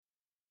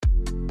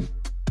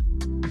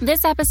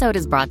This episode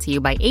is brought to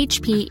you by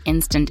HP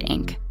Instant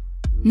Ink.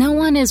 No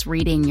one is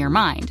reading your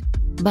mind,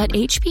 but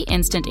HP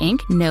Instant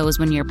Ink knows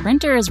when your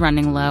printer is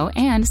running low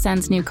and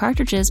sends new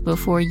cartridges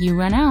before you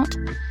run out.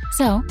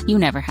 So you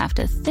never have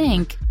to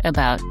think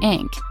about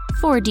ink.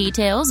 For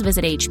details,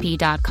 visit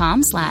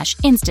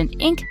hp.com/instant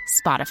ink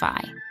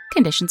Spotify.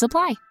 Conditions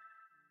apply.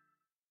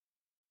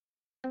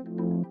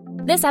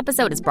 This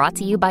episode is brought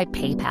to you by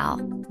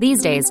PayPal.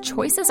 These days,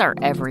 choices are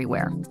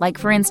everywhere. Like,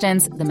 for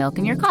instance, the milk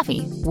in your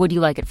coffee. Would you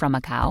like it from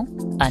a cow,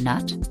 a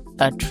nut,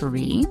 a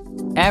tree?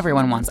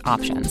 Everyone wants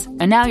options.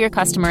 And now your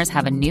customers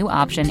have a new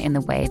option in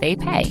the way they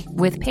pay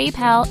with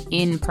PayPal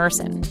in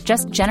person.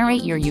 Just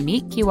generate your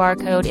unique QR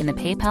code in the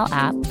PayPal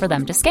app for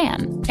them to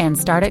scan and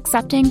start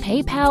accepting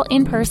PayPal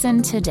in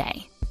person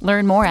today.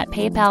 Learn more at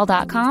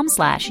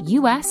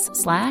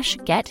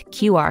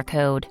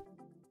paypal.com/US/getQRcode.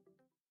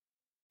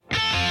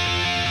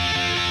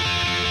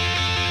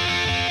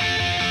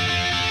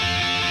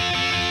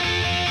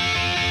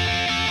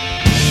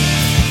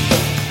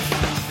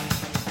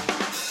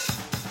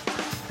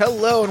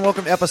 Hello and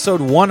welcome to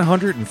episode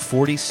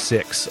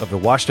 146 of the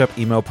Washed Up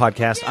Emo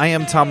podcast. I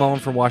am Tom Mullen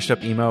from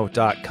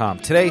washedupemo.com.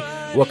 Today,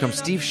 welcome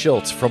Steve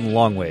Schultz from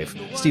Longwave.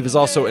 Steve is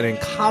also an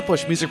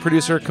accomplished music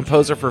producer,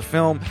 composer for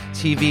film,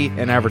 TV,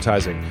 and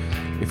advertising.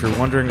 If you're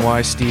wondering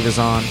why Steve is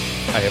on,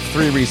 I have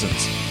 3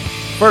 reasons.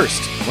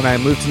 First, when I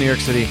moved to New York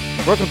City,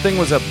 Brooklyn Thing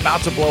was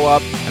about to blow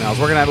up, and I was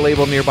working at a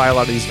label nearby a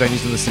lot of these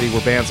venues in the city where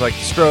bands like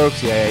The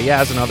Strokes, Yeah Yeah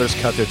Yeahs, and others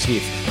cut their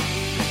teeth.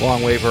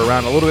 Longwave were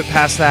around a little bit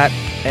past that,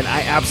 and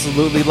I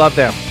absolutely love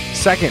them.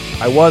 Second,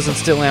 I was and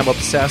still am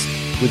obsessed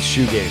with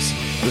shoegaze.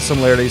 The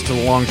similarities to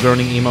the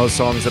long-droning emo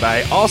songs that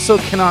I also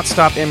cannot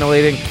stop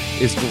emulating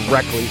is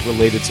directly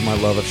related to my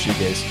love of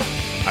shoegaze.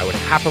 I would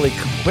happily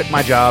quit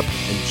my job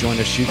and join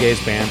a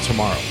shoegaze band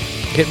tomorrow.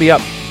 Hit me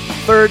up.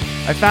 Third,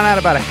 I found out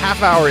about a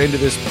half hour into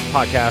this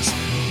podcast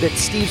that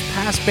Steve's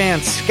past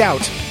band,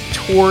 Scout,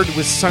 toured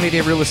with Sunny Day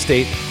Real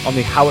Estate on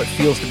the How It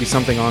Feels to Be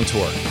Something on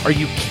tour. Are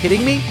you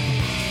kidding me?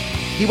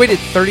 He waited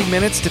 30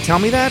 minutes to tell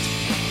me that?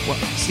 Well,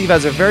 Steve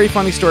has a very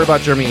funny story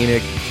about Jeremy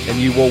Enigk, and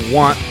you will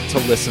want to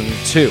listen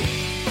to.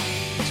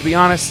 To be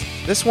honest,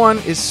 this one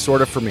is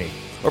sort of for me.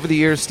 Over the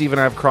years, Steve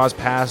and I have crossed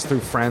paths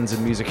through friends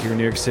and music here in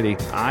New York City.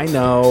 I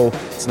know,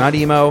 it's not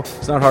emo,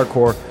 it's not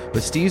hardcore,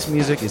 but Steve's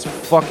music is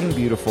fucking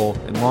beautiful,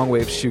 and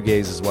Longwave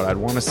shoegaze is what I'd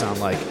want to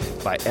sound like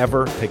if I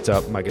ever picked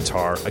up my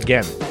guitar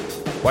again.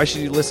 Why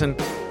should you listen?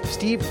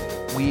 Steve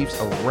weaves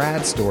a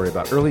rad story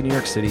about early New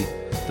York City,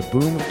 the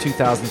boom of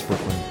 2000s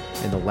Brooklyn,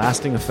 and the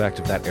lasting effect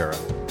of that era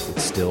that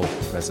still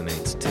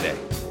resonates today.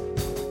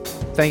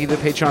 Thank you to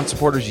the Patreon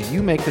supporters.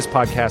 You make this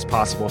podcast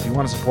possible. If you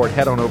want to support,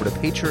 head on over to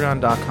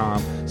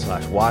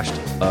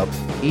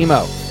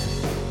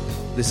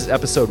patreon.com/washedupemo. This is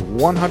episode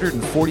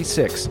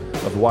 146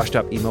 of the Washed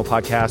Up Emo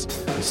podcast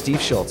with Steve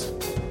Schultz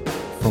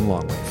from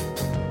Longwave.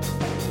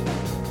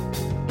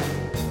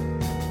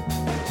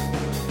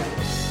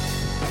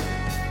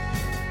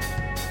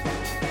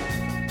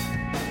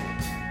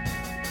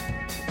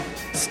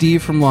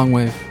 Steve from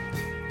Longwave.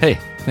 Hey.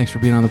 Thanks for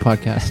being on the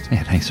podcast.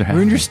 Yeah, thanks for having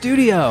me. We're in your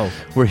studio.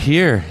 We're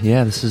here.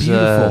 Yeah, this is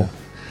beautiful.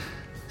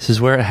 This is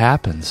where it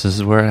happens.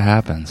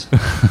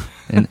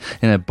 in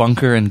a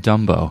bunker in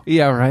Dumbo.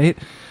 Yeah, right?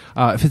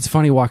 If it's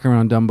funny walking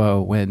around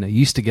Dumbo when I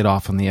used to get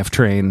off on the F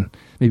train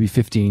maybe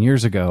 15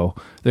 years ago,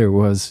 there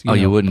was...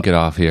 You wouldn't get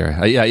off here.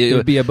 It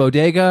would be a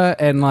bodega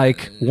and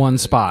like one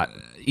spot.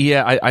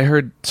 Yeah, I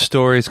heard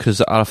stories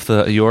because off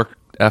the York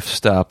F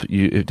stop,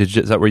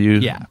 is that where you...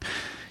 Yeah.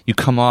 You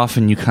come off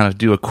and you kind of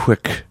do a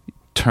quick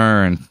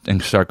turn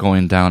and start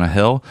going down a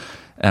hill,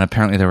 and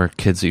apparently there were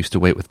kids that used to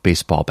wait with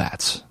baseball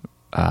bats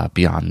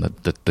beyond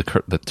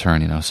the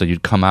turn, so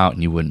you'd come out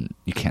and you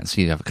can't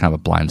see, you have kind of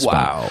a blind spot.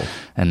 Wow.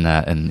 And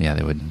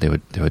they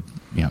would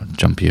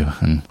jump you.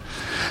 And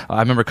I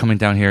remember coming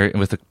down here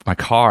with my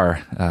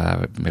car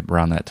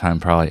around that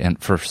time probably,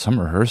 and for some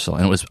rehearsal,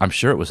 and I'm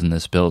sure it was in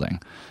this building,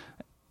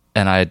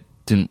 and I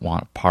didn't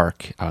want to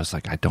park. I was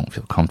like, I don't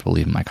feel comfortable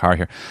leaving my car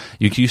here.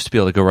 You used to be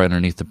able to go right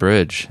underneath the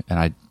bridge, and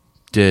I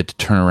did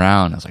turn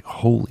around. I was like,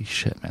 holy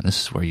shit, man,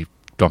 this is where you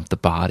dump the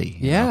body.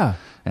 Yeah.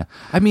 Yeah.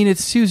 I mean,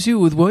 it's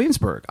Suzu with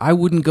Williamsburg. I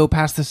wouldn't go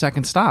past the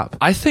second stop.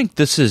 I think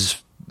this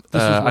is...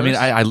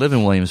 I live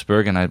in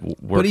Williamsburg and I work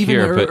here. But even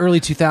early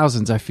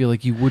 2000s, I feel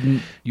like you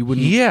wouldn't.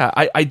 Yeah,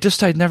 I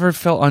never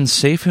felt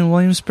unsafe in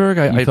Williamsburg.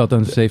 I felt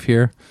unsafe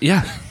here?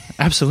 Yeah.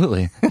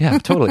 Absolutely. Yeah,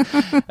 totally.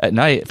 At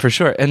night, for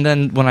sure. And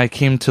then when I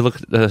came to look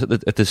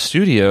at the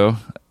studio,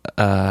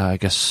 I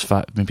guess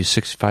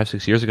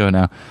 6 years ago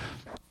now,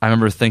 I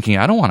remember thinking,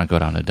 I don't want to go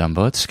down to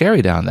Dumbo. It's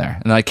scary down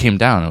there. And I came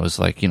down, and it was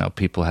like,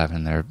 people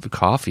having their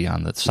coffee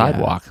on the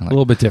sidewalk. Yeah, a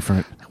little bit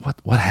different.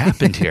 What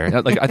happened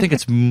here? I think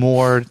it's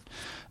more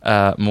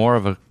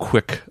of a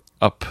quick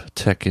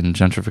uptick in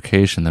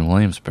gentrification than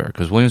Williamsburg,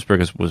 because Williamsburg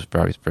was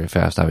very, very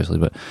fast, obviously,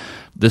 but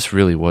this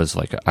really was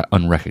like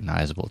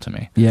unrecognizable to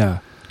me. Yeah.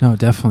 No,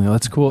 definitely.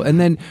 That's cool. And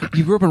then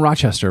you grew up in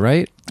Rochester,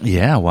 right?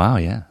 Yeah. Wow.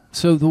 Yeah.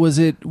 So was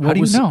it? How do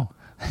you know?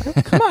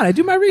 Come on, I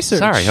do my research.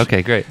 Sorry.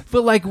 Okay, great.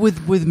 But like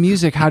with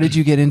music, how did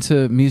you get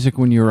into music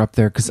when you were up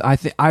there? Because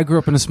I grew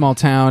up in a small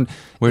town.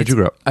 Where did you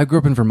grow up? I grew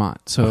up in Vermont,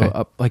 so Okay.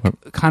 up like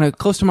kind of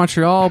close to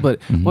Montreal, but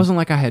it wasn't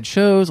like I had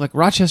shows. Like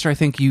Rochester, I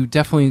think you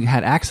definitely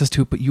had access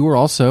to it, but you were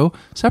also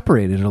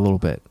separated a little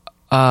bit.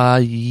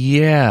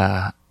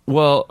 Yeah.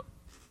 Well,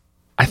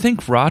 I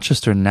think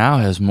Rochester now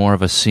has more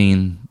of a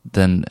scene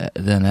than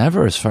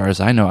ever, as far as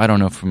I know. I don't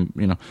know from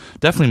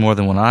definitely more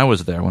than when I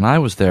was there. When I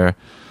was there,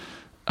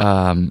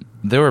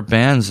 there were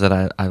bands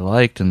that I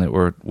liked and that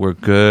were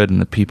good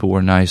and the people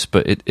were nice,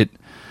 but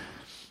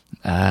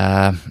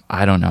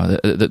I don't know.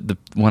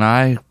 When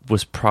I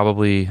was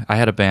I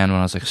had a band when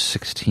I was like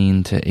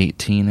 16 to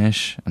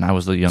 18-ish, and I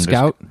was the youngest.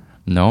 Scout?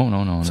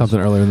 No. Something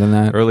earlier than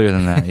that. Earlier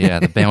than that, yeah.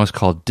 The band was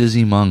called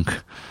Dizzy Monk.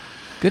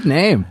 Good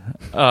name.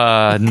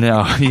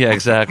 No, yeah,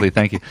 exactly.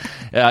 Thank you.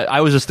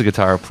 I was just the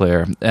guitar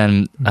player,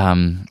 and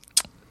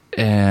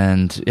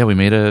yeah, we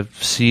made a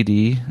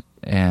CD,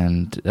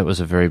 and that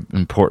was a very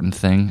important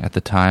thing at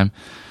the time.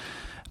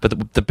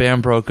 But the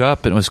band broke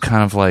up, and it was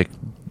kind of like,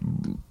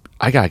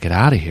 I gotta get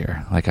out of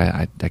here. Like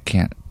I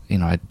can't,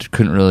 I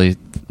couldn't really.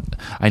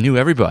 I knew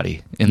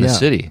everybody in the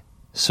city,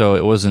 so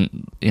it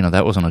wasn't,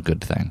 that wasn't a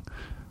good thing.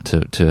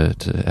 To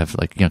have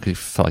like, 'cause you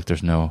felt like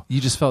there's no.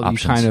 You just felt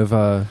options. you kind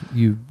of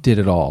you did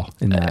it all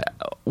in that.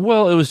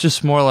 Well, it was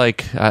just more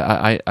like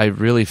I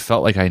really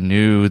felt like I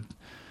knew,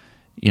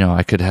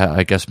 I could have.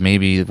 I guess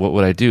maybe what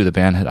would I do? The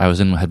band I was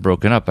in had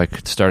broken up. I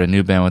could start a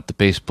new band with the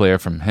bass player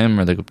from him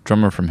or the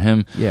drummer from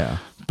him. Yeah,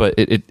 but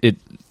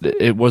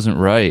it wasn't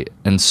right,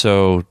 and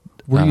so.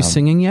 Were you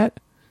singing yet?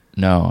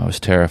 No, I was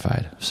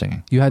terrified of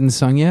singing. You hadn't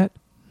sung yet?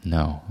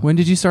 No. When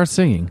did you start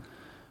singing?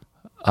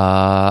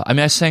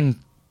 I sang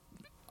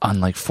on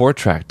like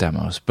 4-track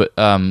demos, but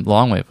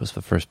Longwave was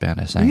the first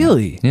band I sang.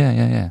 Really? In.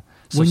 Yeah.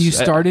 So when you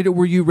started it,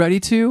 were you ready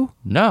to?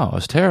 No, I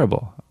was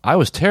terrible. I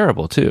was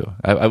terrible too.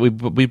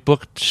 We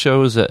booked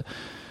shows so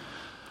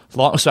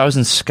I was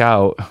in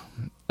Scout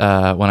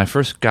when I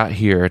first got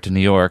here to New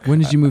York. When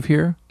did you move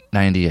here?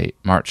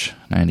 March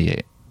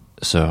 98.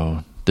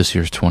 So this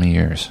year's 20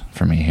 years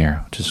for me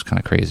here, which is kind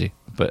of crazy.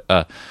 But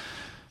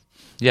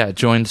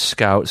joined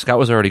Scout. Scout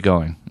was already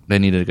going. They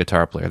needed a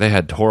guitar player. They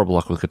had horrible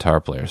luck with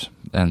guitar players.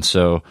 And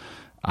so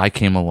I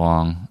came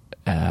along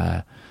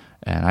and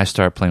I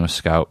started playing with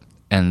Scout.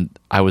 And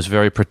I was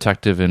very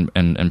protective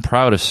and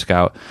proud of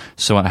Scout.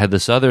 So I had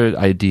this other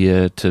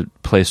idea to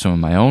play some of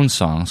my own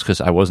songs because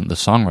I wasn't the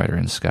songwriter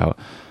in Scout.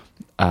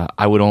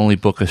 I would only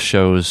book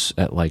shows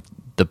at like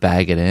the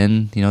Bag It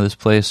Inn, this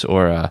place,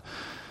 or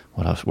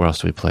what else? Where else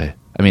do we play?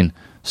 I mean,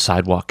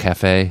 Sidewalk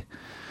Cafe.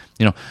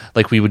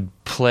 Like we would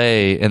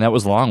play, and that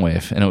was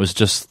Longwave, and it was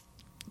just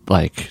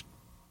like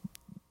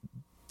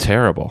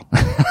terrible,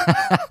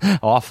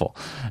 awful.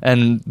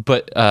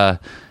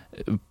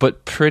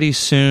 But pretty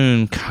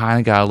soon, kind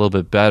of got a little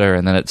bit better,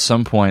 and then at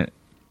some point,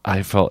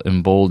 I felt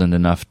emboldened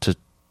enough to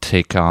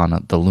take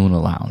on the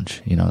Luna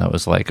Lounge. That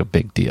was like a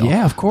big deal.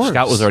 Yeah, of course.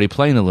 Scout was already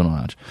playing the Luna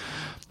Lounge.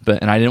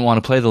 And I didn't want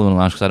to play the Luna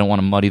Lounge because I don't want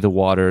to muddy the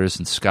waters,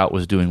 and Scout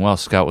was doing well.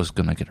 Scout was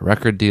going to get a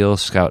record deal.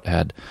 Scout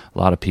had a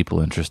lot of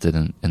people interested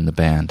in the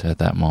band at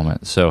that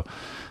moment. So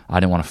I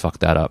didn't want to fuck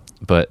that up.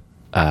 But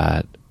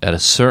at a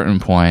certain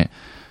point,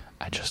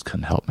 I just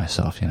couldn't help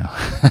myself,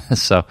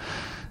 So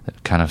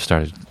it kind of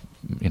started,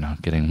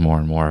 getting more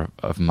and more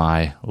of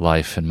my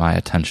life and my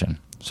attention.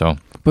 So,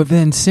 but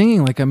then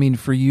singing,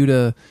 for you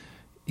to,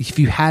 if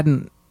you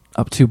hadn't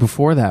up to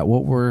before that,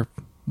 what were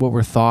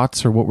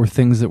thoughts or what were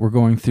things that were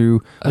going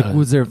through? Like,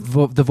 was there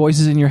the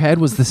voices in your head?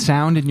 Was the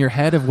sound in your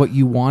head of what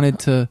you wanted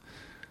to?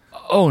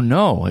 Oh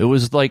no, it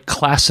was like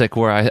classic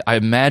where I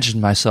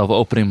imagined myself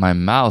opening my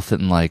mouth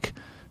and like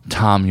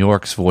Tom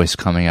York's voice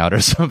coming out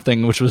or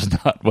something, which was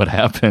not what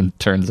happened,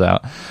 turns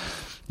out.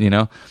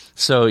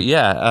 So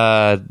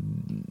yeah,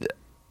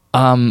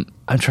 I'm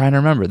trying to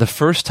remember. The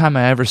first time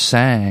I ever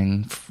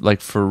sang, like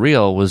for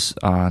real, was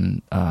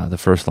on the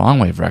first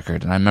Longwave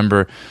record, and I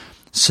remember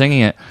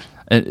singing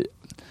it.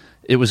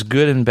 It was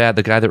good and bad.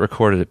 The guy that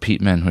recorded it,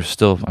 Pete Min, I'm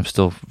still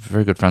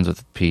very good friends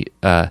with Pete.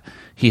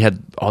 He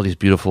had all these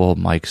beautiful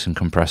mics and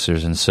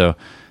compressors, and so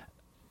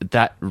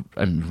that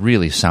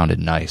really sounded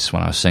nice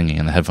when I was singing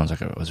in the headphones.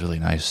 Like, it was really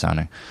nice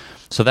sounding.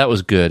 So that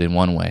was good in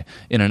one way.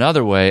 In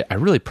another way, I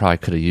really probably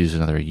could have used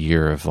another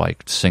year of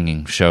like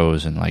singing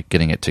shows and like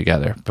getting it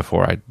together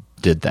before I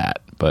did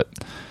that. But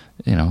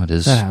it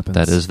is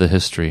that is the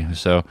history.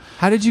 So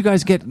how did you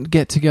guys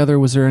get together?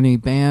 Was there any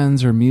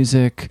bands or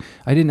music?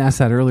 I didn't ask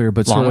that earlier,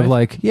 but sort of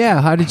like,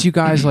 how did you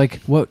guys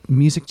like? What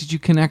music did you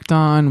connect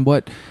on?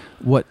 What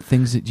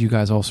things did you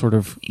guys all sort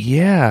of?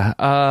 Yeah,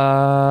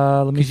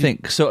 let me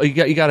think. So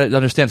you got to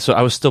understand. So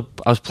I was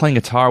playing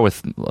guitar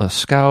with a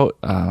Scout,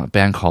 a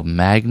band called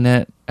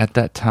Magnet at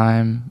that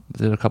time.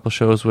 Did a couple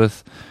shows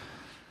with.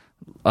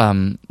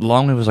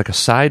 Longwave was like a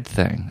side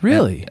thing.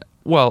 Really?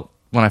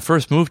 When I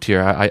first moved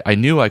here, I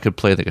knew I could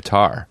play the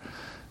guitar.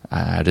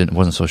 I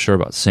wasn't so sure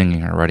about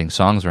singing or writing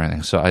songs or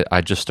anything. So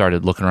I just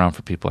started looking around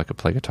for people I could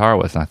play guitar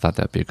with, and I thought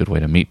that'd be a good way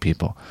to meet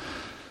people.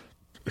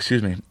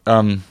 Excuse me.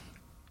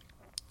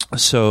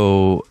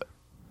 So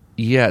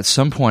yeah, at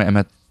some point I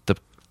met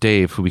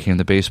Dave, who became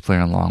the bass player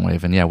on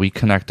Longwave, and yeah, we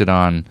connected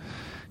on.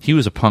 He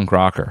was a punk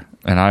rocker,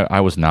 and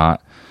I was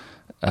not,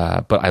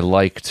 but I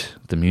liked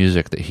the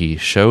music that he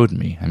showed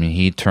me. I mean,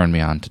 he turned me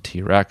on to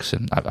T-Rex,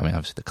 and I mean,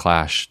 obviously the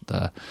Clash.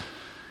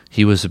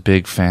 He was a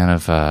big fan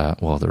of the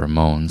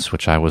Ramones,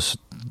 which I was.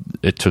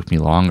 It took me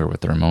longer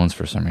with the Ramones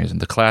for some reason.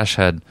 The Clash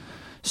had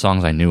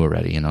songs I knew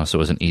already, so it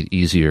was an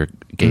easier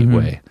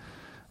gateway.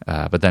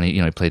 But then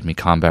he played me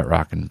Combat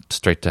Rock and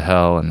Straight to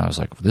Hell, and I was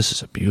like, this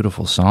is a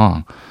beautiful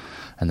song.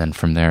 And then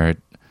from there,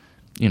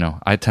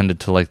 I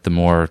tended to like the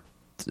more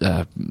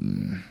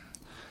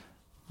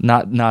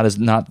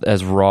not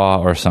as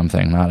raw or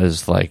something, not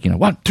as like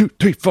 1, 2,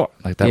 3, 4.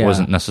 Like that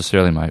wasn't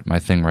necessarily my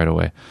thing right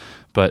away.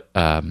 But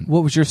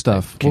what was your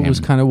stuff? What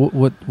was kind of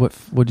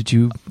what did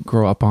you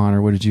grow up on,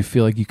 or what did you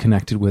feel like you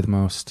connected with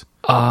most?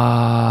 If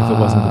it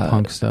wasn't the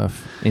punk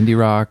stuff, indie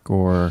rock,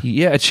 or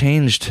it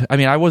changed. I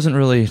mean, I wasn't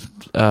really.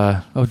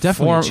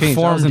 Definitely changed.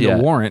 I was into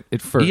Warrant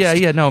at first.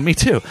 Yeah, no, me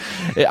too.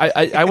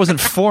 I wasn't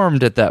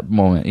formed at that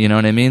moment. You know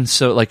what I mean?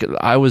 So like,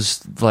 I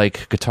was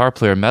like guitar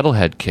player,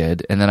 metalhead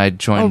kid, and then I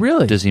joined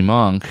Dizzy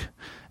Monk,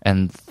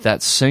 and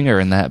that singer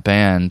in that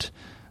band.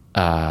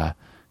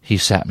 He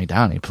sat me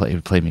down. He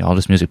played me all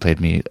this music. Played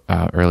me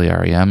early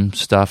REM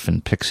stuff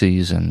and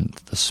Pixies and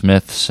the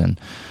Smiths and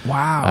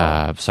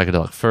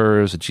Psychedelic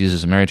Furs,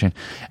 Jesus and Mary Chain.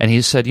 And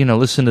he said,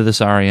 listen to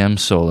this REM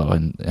solo,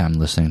 and I'm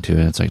listening to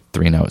it. It's like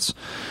 3 notes,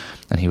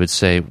 and he would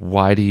say,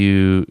 "Why do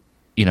you,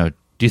 do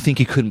you think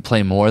he couldn't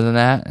play more than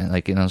that?" And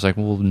I was like,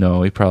 "Well,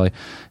 no, he probably."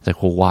 He's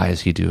like, "Well, why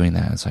is he doing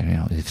that?" It's like,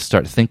 you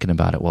start thinking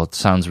about it. Well, it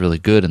sounds really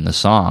good in the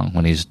song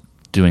when he's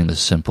doing this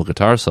simple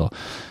guitar solo.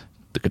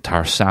 The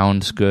guitar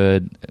sounds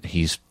good.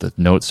 The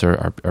notes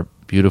are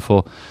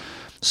beautiful.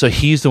 So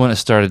he's the one that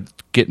started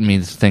getting me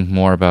to think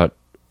more about,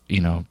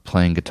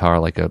 playing guitar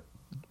like a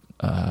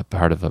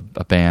part of a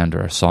band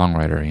or a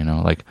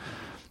songwriter, like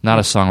not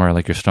a songwriter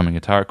like you're strumming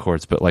guitar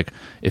chords, but like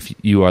if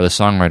you are the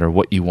songwriter,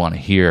 what you want to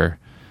hear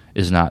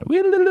is not,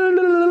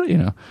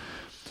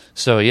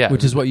 So yeah.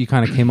 Which is what you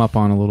kind of came up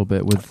on a little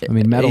bit with,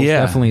 metal's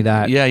definitely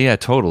that. Yeah,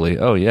 totally.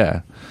 Oh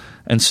yeah.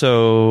 And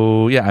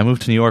so, I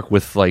moved to New York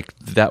with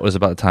that was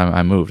about the time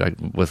I moved.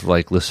 With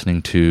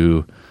listening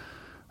to,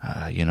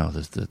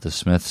 the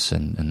Smiths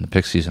and the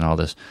Pixies and all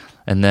this,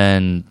 and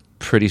then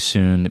pretty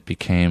soon it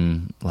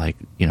became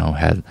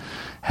had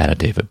a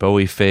David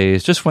Bowie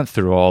phase. Just went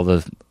through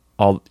all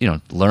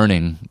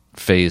learning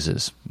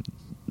phases,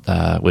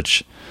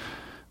 which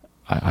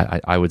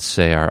I would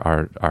say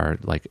are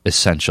like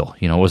essential.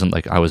 It wasn't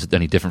like I was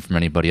any different from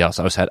anybody else.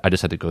 I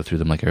just had to go through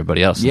them like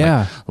everybody else.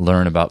 Yeah. And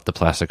learn about the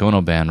Plastic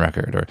Ono Band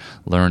record or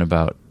learn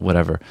about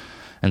whatever.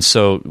 And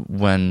so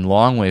when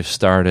Longwave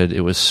started,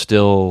 it was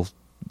still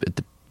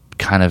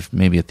kind of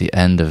maybe at the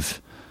end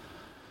of,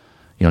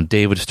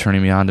 Dave was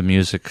turning me on to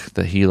music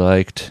that he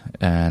liked.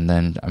 And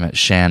then I met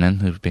Shannon,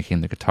 who became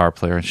the guitar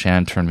player. And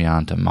Shannon turned me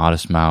on to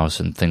Modest Mouse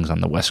and things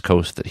on the West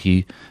Coast that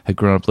he had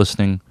grown up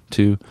listening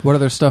to. What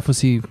other stuff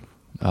was he?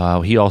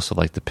 He also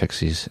liked the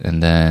Pixies,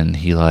 and then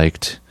he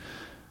liked,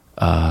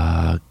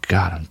 I'm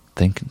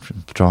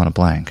drawing a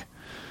blank.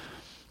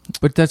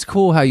 But that's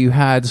cool how you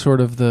had sort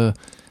of the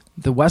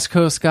West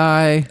Coast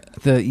guy,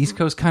 the East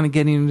Coast kind of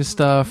getting into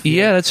stuff.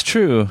 Yeah, that's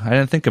true. I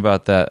didn't think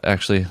about that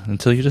actually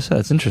until you just said it.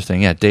 It's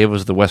interesting. Yeah, Dave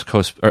was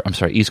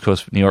the East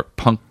Coast New York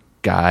punk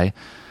guy,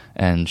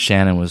 and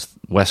Shannon was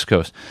West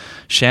Coast.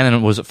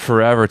 Shannon was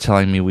forever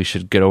telling me we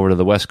should get over to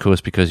the West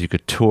Coast because you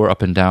could tour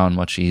up and down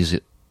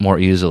more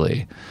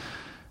easily.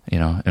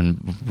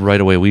 And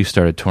right away we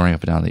started touring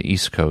up and down the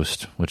East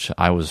Coast, which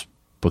I was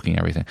booking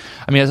everything.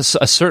 I mean, at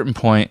a certain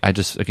point, I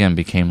just, again,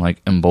 became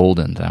like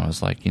emboldened. I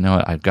was like,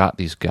 what? I've got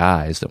these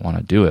guys that want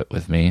to do it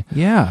with me.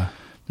 Yeah.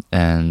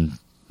 And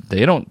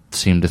they don't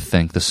seem to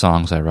think the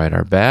songs I write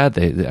are bad.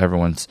 I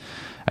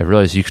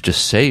realized you could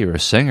just say you're a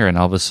singer, and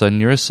all of a sudden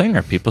you're a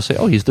singer. People say,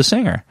 oh, he's the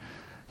singer.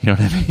 You know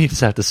what I mean? You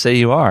just have to say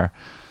you are.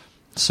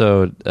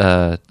 So,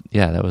 that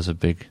was a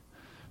big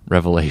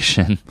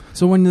revelation.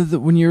 So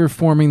when you were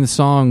forming the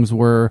songs,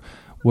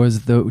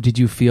 did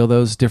you feel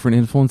those different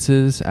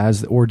influences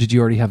or did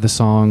you already have the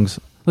songs?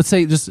 Let's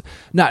say just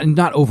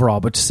not overall,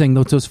 but just saying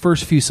those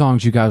first few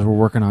songs you guys were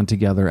working on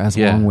together as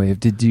Longwave.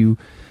 Did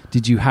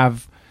you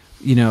have,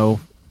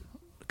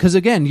 because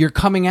again, you're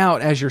coming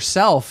out as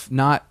yourself,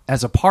 not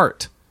as a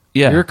part.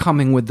 Yeah, you're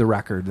coming with the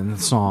record and the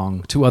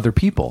song to other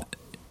people.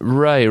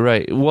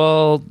 Right.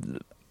 Well,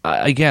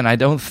 again, I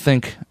feel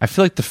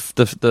like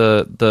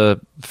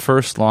the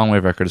first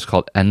Longwave record is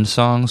called End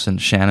Songs,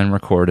 and Shannon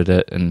recorded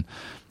it. And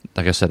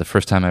like I said, the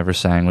first time I ever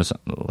sang was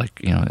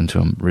into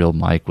a real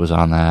mic was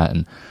on that.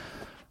 And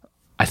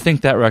I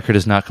think that record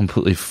is not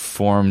completely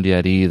formed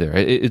yet either.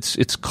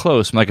 It's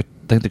close. I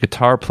think the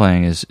guitar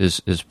playing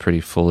is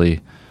pretty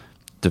fully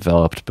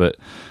developed, but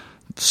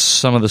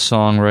some of the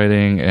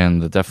songwriting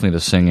and definitely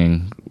the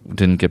singing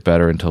didn't get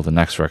better until the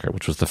next record,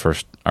 which was the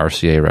first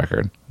RCA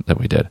record that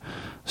we did.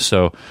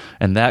 So,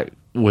 and that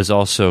was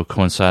also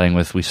coinciding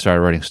with we started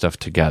writing stuff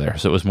together.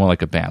 So it was more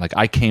like a band. Like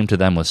I came to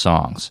them with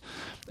songs,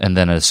 and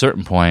then at a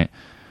certain point,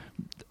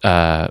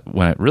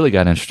 when it really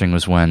got interesting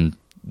was when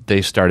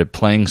they started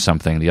playing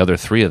something, the other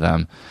three of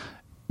them,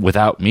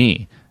 without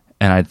me.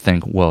 And I'd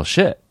think, well,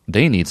 shit,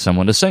 they need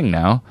someone to sing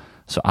now,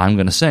 so I'm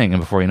going to sing.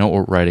 And before you know it,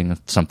 we're writing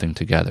something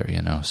together,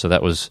 So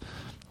that was...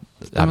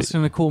 That must have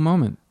been a cool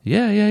moment.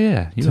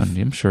 Yeah.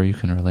 I'm sure you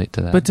can relate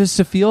to that. But just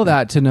to feel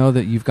that, to know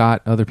that you've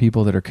got other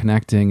people that are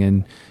connecting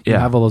and you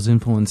have all those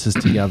influences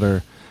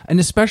together. And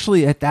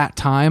especially at that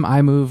time,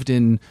 I moved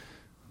in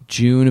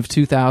June of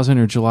 2000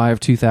 or July of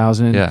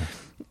 2000. Yeah.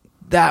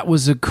 That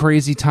was a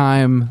crazy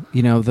time,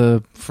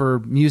 for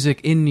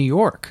music in New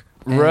York.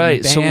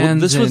 Right. So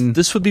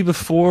this would be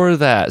before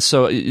that.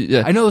 So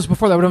I know it was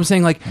before that, but I'm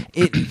saying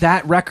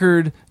that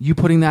record, you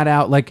putting that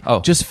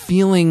out, just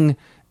feeling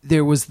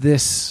there was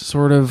this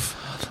sort of...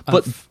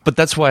 But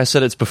that's why I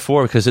said it's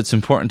before, because it's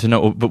important to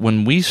know. But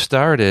when we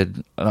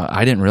started,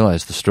 I didn't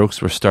realize the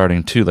Strokes were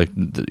starting too.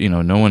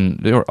 No one.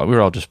 We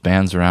were all just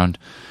bands around,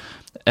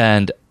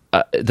 and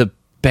the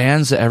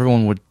bands that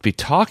everyone would be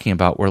talking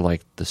about were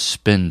like the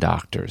Spin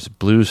Doctors,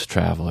 Blues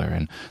Traveler,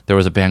 and there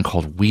was a band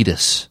called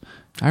Wheatus.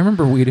 I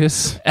remember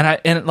Wheatus, and I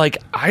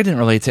didn't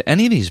relate to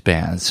any of these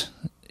bands.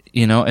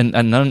 And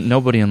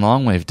nobody in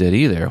Longwave did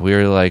either. We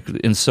were like,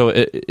 and so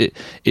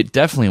it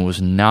definitely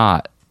was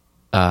not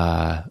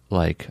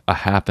like a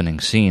happening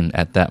scene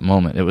at that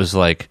moment. It was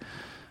like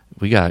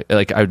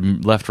I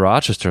left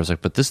Rochester. I was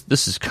like, but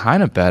this is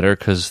kind of better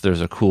because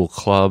there's a cool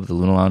club. The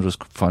Luna Lounge was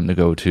fun to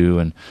go to,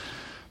 and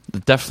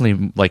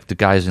definitely like the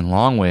guys in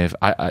Longwave.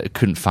 I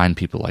couldn't find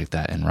people like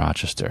that in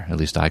Rochester. At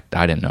least I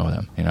didn't know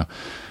them.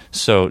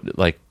 So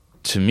like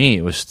to me,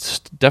 it was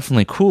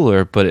definitely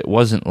cooler, but it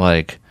wasn't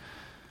like.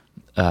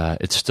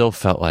 It still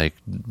felt like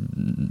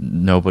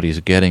nobody's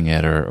getting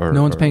it, or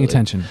no one's paying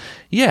attention.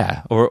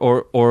 Yeah,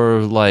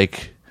 or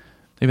like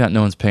maybe not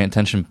no one's paying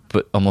attention,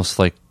 but almost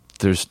like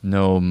there's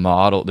no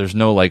model, there's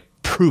no like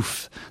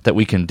proof that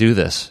we can do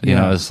this.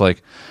 It's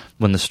like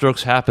when the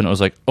Strokes happened, it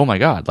was like, oh my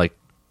god, like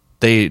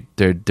they're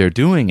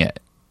doing it.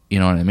 You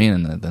know what I mean?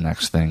 And the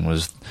next thing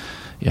was,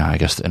 I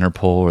guess the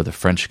Interpol or the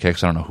French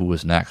Kicks. I don't know who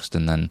was next,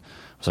 and then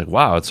I was like,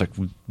 wow, it's like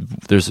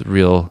there's a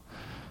real.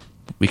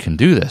 We can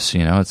do this,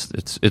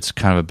 It's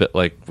kind of a bit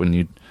like when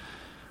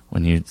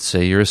you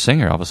say you're a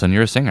singer, all of a sudden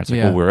you're a singer. It's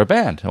like, well, we're a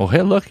band. Oh,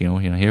 hey, look, here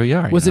we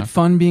are. Was it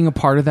fun being a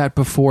part of that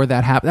before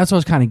that happened? That's what I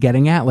was kind of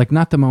getting at. Like,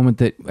 not the moment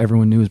that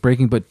everyone knew was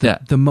breaking, but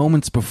the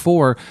moments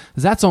before.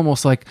 That's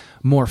almost like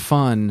more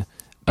fun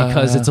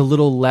because it's a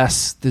little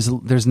less.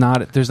 There's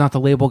not the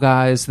label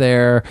guys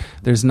there.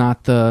 There's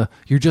not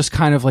you're just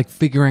kind of like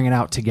figuring it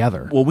out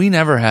together. Well, we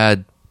never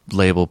had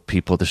label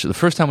people at the show. The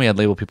first time we had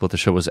label people at the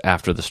show was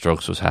after the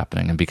Strokes was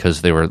happening, and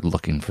because they were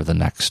looking for the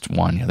next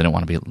one, they didn't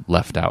want to be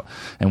left out.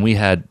 And we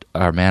had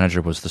our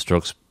manager was the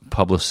Strokes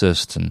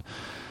publicist, and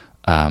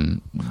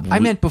I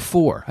meant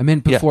before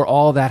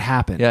all that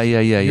happened.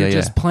 You're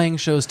just playing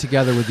shows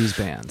together with these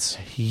bands.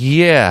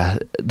 Yeah,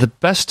 the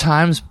best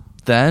times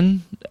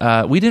then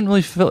we didn't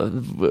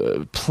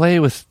really play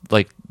with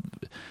like.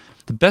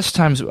 The best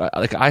times,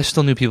 like I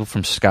still knew people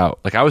from Scout.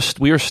 Like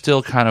we were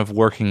still kind of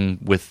working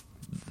with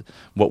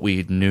what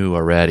we knew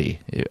already,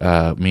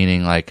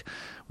 meaning like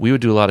we would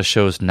do a lot of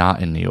shows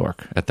not in New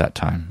York at that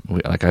time.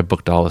 I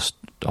booked all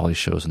these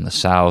shows in the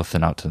South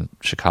and out to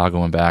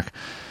Chicago and back.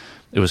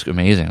 It was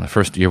amazing. The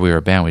first year we were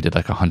a band, we did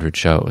like 100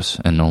 shows,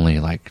 and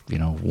only like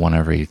one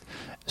every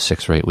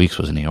 6 or 8 weeks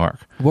was in New York.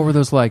 What were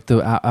those like?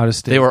 The out of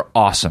state? They were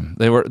awesome.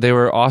 They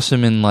were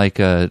awesome in like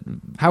a.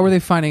 How were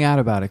they finding out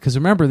about it? Because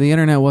remember, the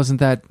internet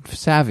wasn't that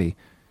savvy.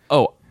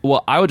 Oh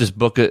well, I would just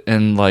book it,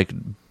 and like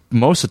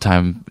most of the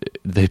time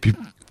they'd be.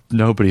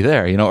 Nobody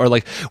there, or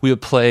like we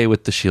would play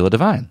with the Sheila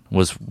Divine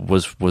was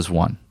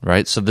one,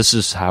 right? So this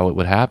is how it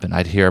would happen.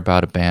 I'd hear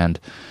about a band,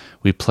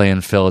 we'd play in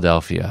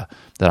Philadelphia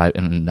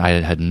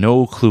I had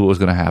no clue what was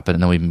going to happen,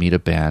 and then we'd meet a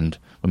band.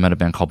 We met a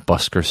band called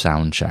Busker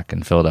Soundcheck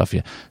in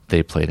Philadelphia.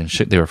 They played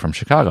they were from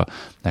Chicago.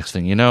 Next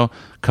thing you know,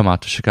 come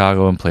out to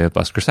Chicago and play at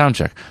Busker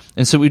Soundcheck.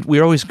 And so we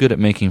were always good at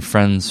making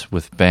friends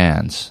with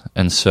bands.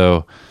 And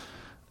so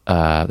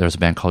there was a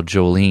band called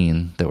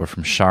Jolene that were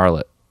from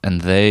Charlotte,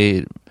 and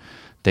they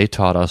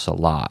taught us a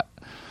lot.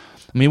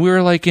 I mean, we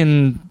were like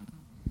in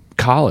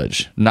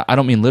college. I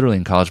don't mean literally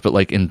in college, but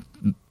like in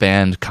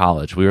band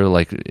college. We were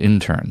like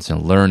interns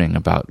and learning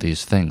about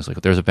these things.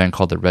 Like there's a band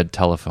called the Red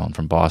Telephone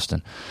from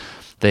Boston.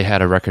 They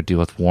had a record deal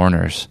with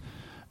Warner's,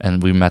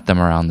 and we met them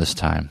around this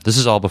time. This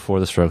is all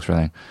before the Strokes or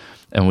anything.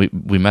 And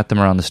we met them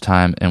around this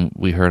time, and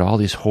we heard all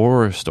these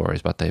horror stories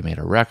about they made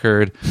a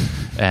record,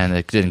 and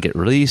it didn't get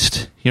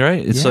released.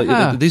 Right? It's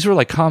like, these were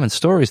like common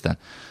stories then.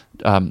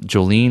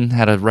 Jolene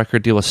had a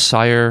record deal with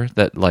Sire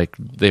that like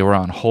they were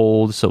on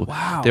hold, so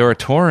they were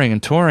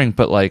touring,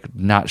 but like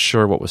not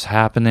sure what was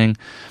happening.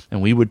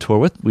 And we would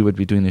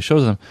be doing these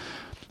shows with them,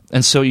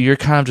 and so you're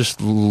kind of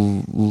just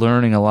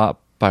learning a lot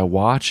by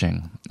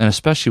watching, and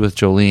especially with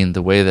Jolene,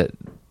 the way that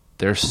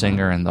their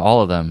singer and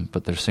all of them,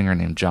 but their singer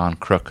named John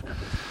Crook,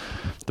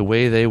 the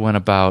way they went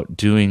about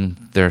doing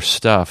their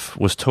stuff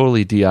was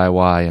totally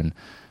DIY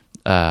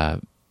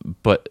and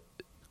but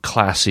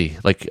classy.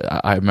 Like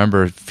I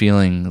remember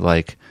feeling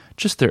like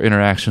just their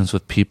interactions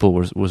with people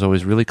was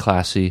always really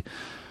classy.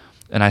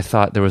 And I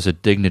thought there was a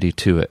dignity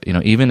to it. You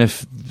know, even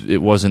if it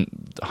wasn't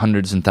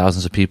hundreds and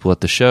thousands of people at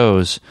the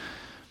shows,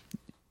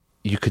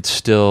 you could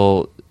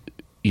still,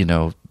 you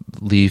know,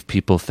 leave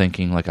people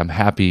thinking like, I'm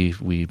happy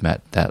we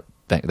met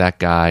that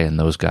guy and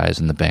those guys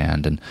in the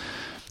band. And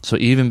so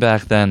even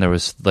back then there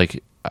was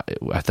like,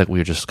 I think we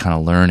were just kind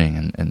of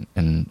learning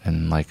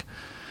and like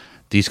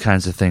these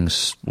kinds of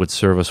things would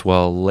serve us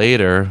well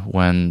later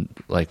when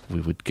like we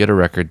would get a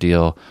record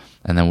deal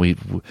and then we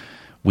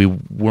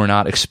were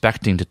not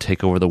expecting to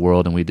take over the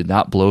world, and we did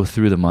not blow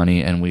through the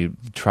money, and we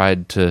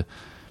tried to,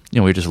 you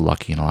know, we were just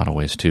lucky in a lot of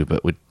ways too,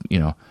 but we, you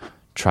know,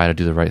 try to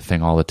do the right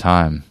thing all the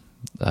time,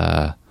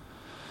 and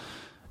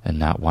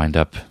not wind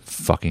up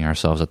fucking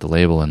ourselves at the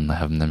label and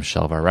having them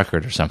shelve our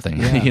record or something.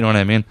 Yeah. You know what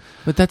I mean?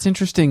 But that's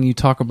interesting. You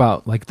talk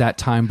about like that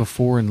time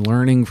before and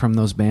learning from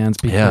those bands,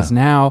 because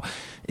now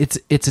it's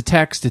a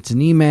text, it's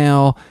an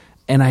email,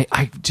 and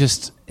I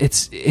just,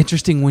 it's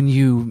interesting when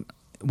you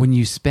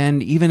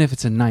spend, even if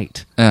it's a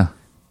night,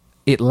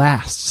 it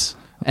lasts.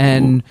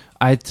 And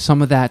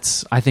some of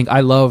that's, I think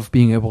I love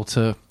being able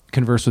to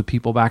converse with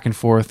people back and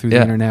forth through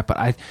the internet,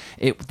 but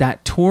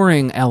that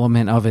touring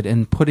element of it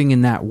and putting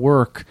in that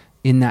work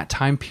in that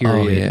time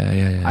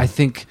period, I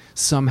think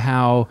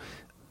somehow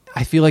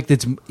I feel like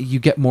you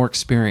get more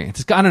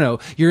experience. I don't know.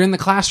 You're in the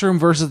classroom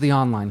versus the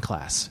online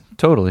class.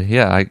 Totally.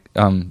 Yeah.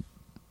 I'm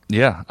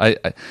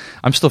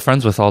still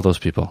friends with all those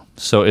people.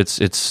 So it's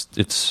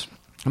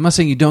I'm not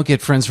saying you don't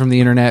get friends from the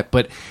internet,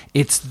 but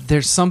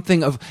there's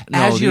something of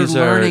as you're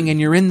learning and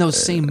you're in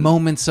those same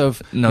moments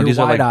of you're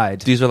wide-eyed.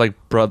 These are like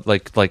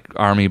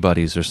army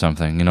buddies or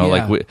something, you know.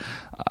 Like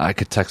I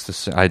could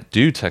I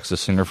do text a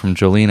singer from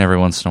Jolene every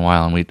once in a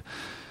while, and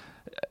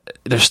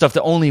there's stuff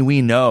that only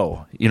we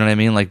know. You know what I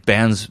mean? Like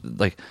bands,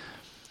 like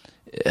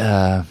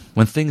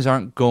when things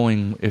aren't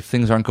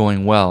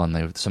going well,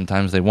 and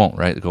sometimes they won't,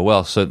 right? They go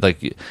well, so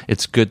like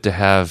it's good to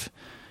have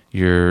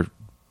your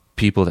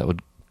people that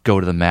would go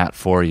to the mat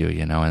for you,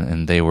 you know,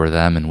 and they were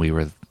them and we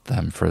were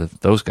them for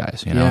those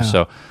guys, you know. Yeah.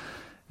 So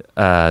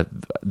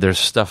there's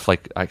stuff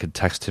like I could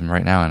text him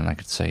right now and I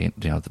could say,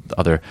 you know,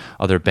 the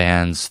other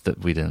bands that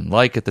we didn't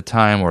like at the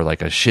time, or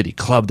like a shitty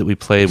club that we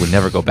played would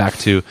never go back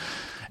to,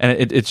 and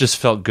it just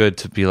felt good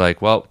to be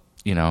like, well,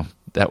 you know,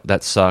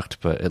 that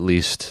sucked, but at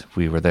least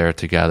we were there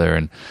together.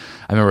 And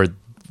I remember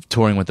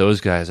touring with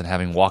those guys and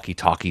having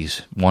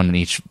walkie-talkies, one in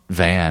each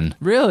van.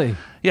 Really?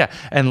 Yeah,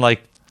 and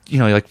like, you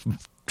know, like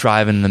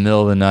driving in the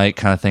middle of the night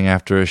kind of thing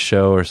after a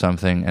show or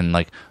something, and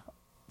like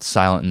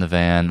silent in the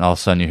van, all of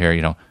a sudden you hear,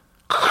 you know,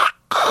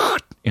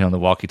 the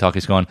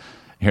walkie-talkies going,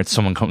 you hear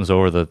someone comes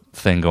over the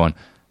thing going,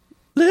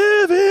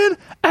 living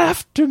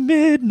after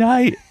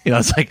midnight, you know.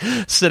 It's like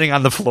sitting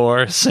on the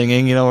floor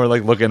singing, you know, we're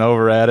like looking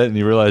over at it and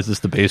you realize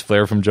it's the bass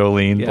player from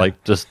Jolene,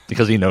 like just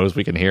because he knows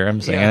we can hear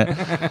him singing it.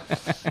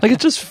 Like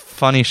it's just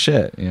funny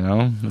shit, you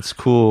know. It's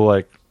cool,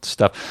 like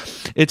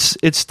stuff.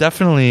 It's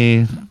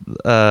definitely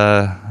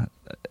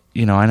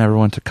you know, I never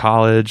went to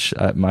college.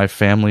 My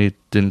family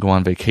didn't go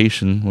on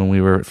vacation when we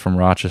were from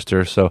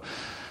Rochester. So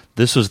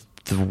this was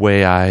the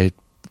way I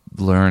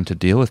learned to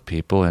deal with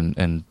people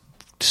and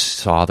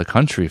saw the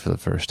country for the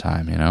first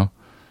time, you know.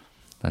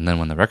 And then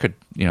when the record,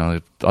 you know,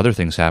 other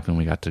things happened,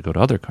 we got to go to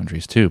other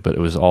countries too. But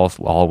it was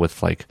all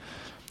with like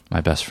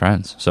my best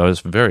friends. So I was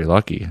very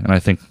lucky. And I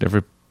think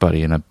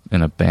everybody in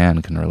a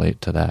band can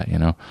relate to that, you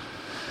know.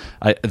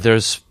 I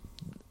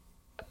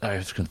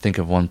can think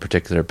of one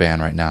particular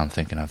band right now I'm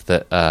thinking of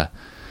that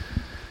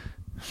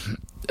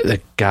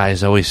the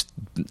guy's always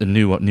the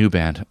new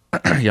band,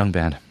 young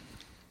band,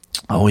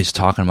 always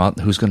talking about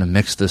who's going to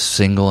mix this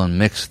single and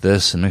mix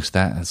this and mix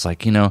that. And it's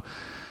like, you know,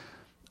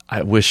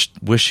 I wish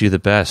you the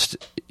best.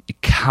 You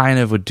kind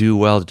of would do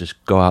well to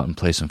just go out and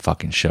play some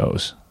fucking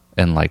shows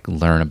and like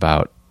learn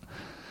about,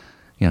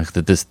 you know,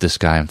 this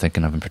guy I'm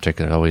thinking of in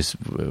particular. Always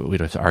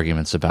we'd have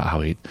arguments about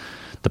how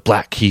the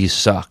Black Keys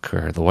suck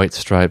or the White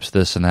Stripes,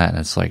 this and that. And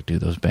it's like, dude,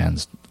 those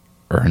bands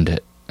earned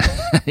it,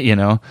 you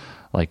know,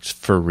 like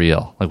for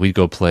real. Like we'd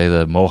go play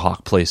the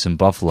Mohawk place in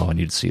Buffalo and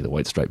you'd see the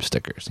White Stripe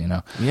stickers, you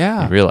know?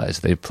 Yeah. You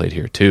realize they played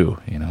here too,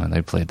 you know, and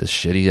they played this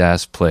shitty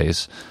ass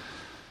place.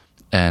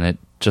 And it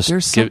just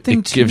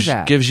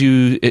gives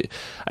you,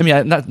 I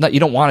mean, not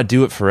you don't want to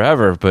do it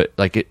forever, but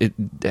like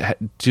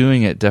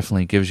doing it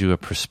definitely gives you a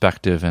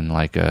perspective and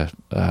like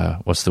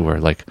what's the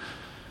word? Like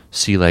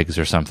sea legs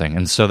or something.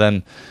 And so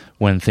then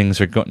when things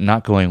are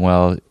not going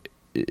well,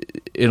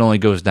 it only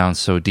goes down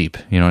so deep.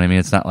 You know what I mean?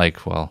 It's not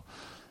like, well,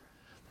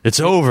 it's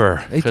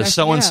over because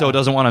so-and-so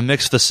doesn't want to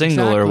mix the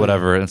single or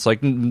whatever. And it's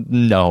like,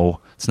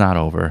 no, it's not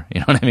over. You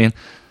know what I mean?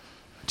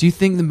 Do you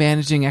think the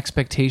managing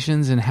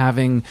expectations and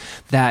having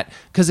that,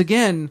 because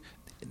again,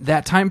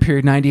 that time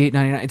period, 98,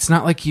 99, it's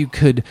not like you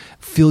could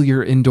fill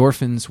your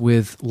endorphins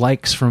with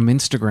likes from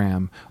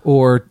Instagram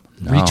or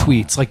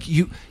retweets. Like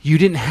you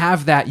didn't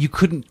have that. You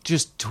couldn't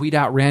just tweet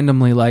out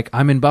randomly like,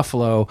 I'm in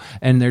Buffalo,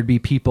 and there'd be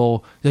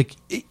people like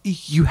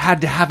you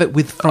had to have it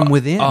from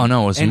within. Oh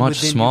no, it was much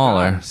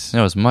smaller. It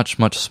was much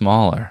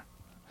smaller.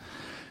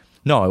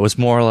 No, it was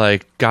more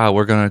like, God,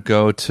 we're going to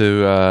go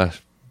to,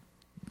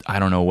 I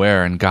don't know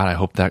where, and God, I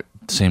hope that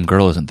same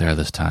girl isn't there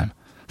this time.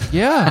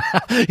 Yeah.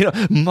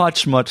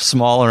 Much, much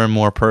smaller and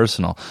more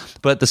personal.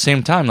 But at the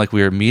same time, like,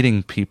 we were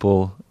meeting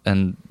people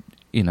and,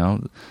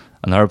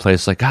 another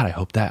place, like, God, I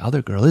hope that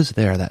other girl is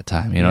there that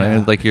time.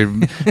 Yeah. Like, you're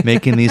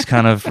making these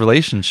kind of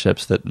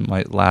relationships that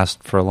might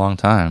last for a long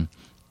time.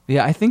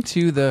 Yeah, I think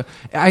too.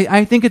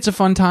 I think it's a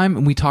fun time,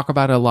 and we talk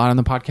about it a lot on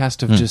the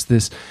podcast of just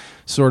this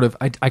sort of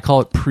I call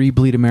it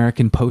pre-Bleed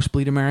American,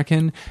 post-Bleed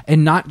American,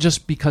 and not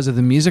just because of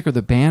the music or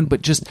the band,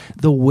 but just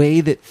the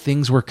way that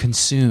things were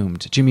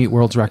consumed. Jimmy Eat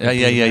World's record,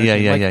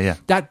 Yeah.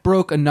 That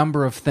broke a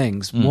number of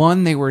things.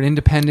 One, they were an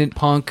independent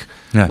punk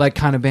like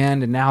kind of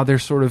band, and now they're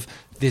sort of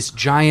this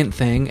giant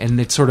thing, and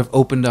it sort of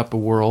opened up a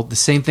world. The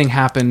same thing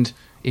happened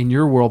in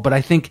your world, but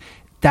I think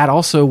that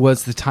also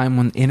was the time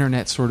when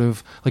internet sort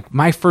of, like,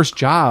 my first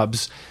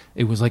jobs,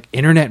 it was like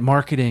internet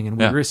marketing, and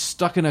we were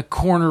stuck in a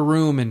corner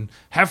room and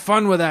have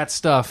fun with that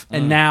stuff.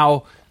 And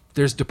now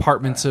there's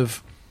departments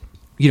of,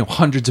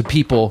 hundreds of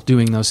people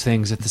doing those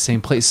things at the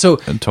same place. So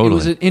It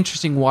was an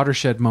interesting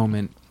watershed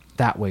moment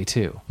that way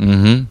too.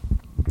 Mm-hmm.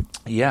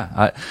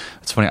 Yeah.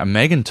 It's funny.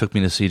 Megan took me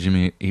to see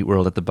Jimmy Eat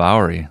World at the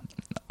Bowery.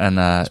 And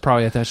it's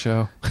probably at that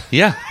show.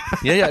 Yeah.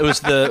 It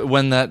was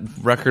when that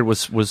record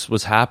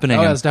was happening.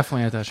 Oh, it was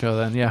definitely at that show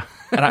then. Yeah.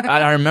 And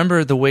I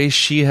remember the way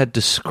she had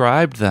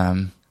described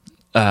them.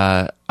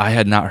 I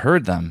had not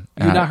heard them.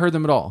 You had not heard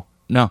them at all?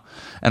 No.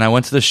 And I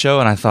went to the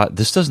show and I thought,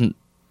 this doesn't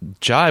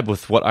jibe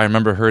with what I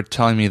remember her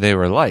telling me they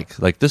were like.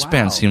 Like, this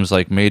band seems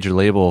like major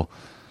label.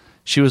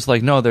 She was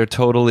like, no, they're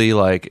totally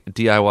like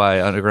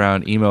DIY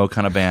underground emo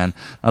kind of band.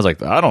 I was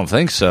like, I don't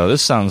think so.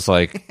 This sounds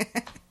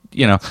like...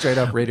 straight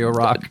up radio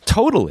rock.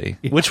 Totally.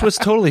 Yeah. Which was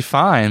totally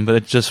fine, but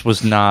it just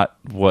was not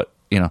what,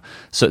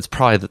 so it's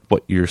probably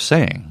what you're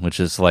saying, which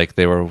is like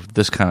they were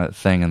this kind of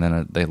thing, and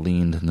then they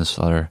leaned in this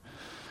other.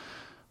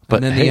 But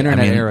and then the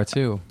internet era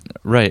too.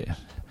 Right.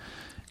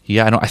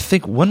 Yeah, I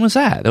think, when was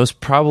that? That was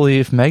probably,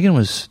 if Megan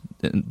was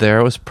there,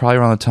 it was probably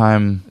around the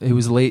time. It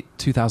was late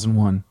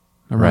 2001.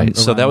 Right.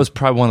 So that was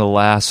probably one of the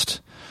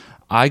last.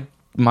 My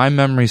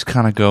memories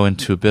kind of go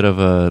into a bit of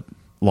a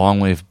long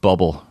wave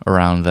bubble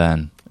around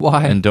then.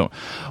 Why?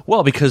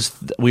 Because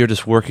we were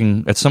just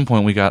working. At some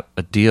point, we got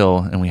a deal,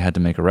 and we had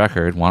to make a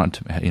record.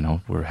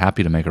 We're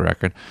happy to make a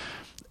record.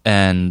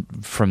 And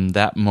from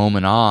that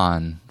moment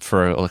on,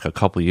 for like a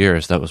couple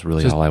years, that was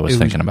really all I was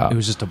thinking about. It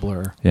was just a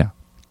blur. Yeah.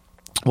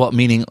 Well,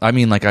 we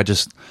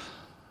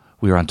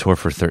were on tour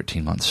for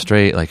 13 months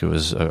straight. Like, it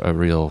was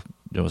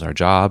it was our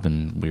job,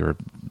 and we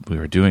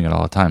were doing it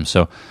all the time.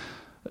 So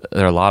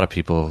there are a lot of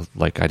people,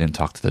 like, I didn't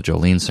talk to the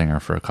Jolene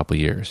singer for a couple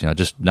years,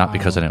 just not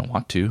because I didn't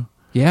want to.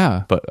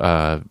 Yeah. But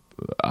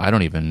I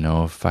don't even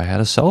know if I had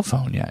a cell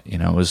phone yet.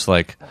 It was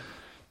like...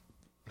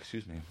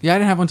 Excuse me. Yeah, I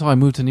didn't have one until I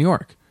moved to New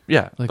York.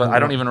 Yeah, but I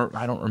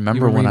don't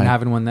remember when I...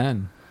 having one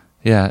then.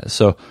 Yeah,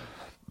 so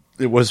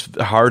it was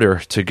harder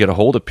to get a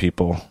hold of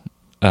people,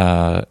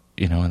 and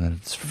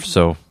then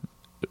so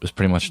it was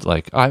pretty much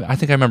like... I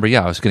think I remember,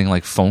 I was getting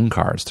like phone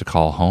cards to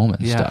call home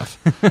and stuff.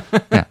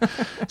 Yeah.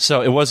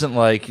 So it wasn't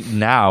like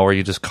now where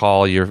you just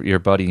call your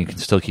buddy and you can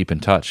still keep in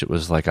touch. It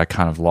was like I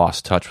kind of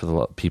lost touch with a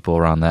lot of people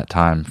around that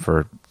time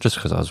just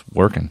because I was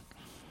working,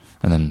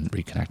 and then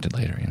reconnected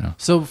later,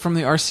 So from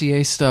the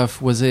RCA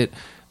stuff, was it,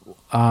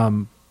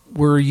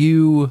 were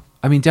you,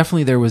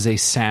 definitely there was a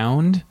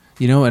sound,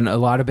 and a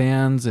lot of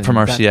bands. And from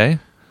RCA?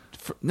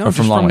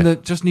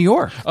 Just New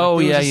York. Oh,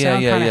 like, yeah.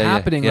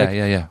 Happening.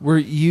 Yeah. Were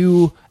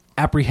you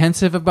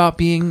apprehensive about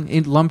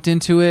being lumped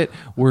into it?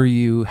 Were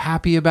you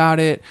happy about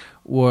it?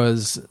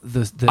 Was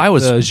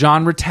the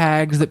genre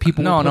tags that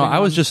people? No, I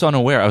was just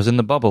unaware. I was in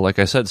the bubble, like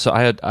I said. So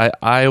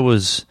I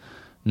was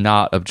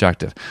not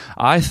objective.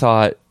 I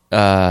thought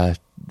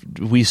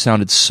we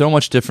sounded so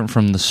much different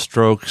from the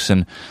Strokes,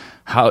 and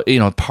how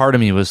part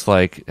of me was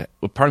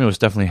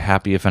definitely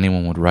happy if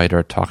anyone would write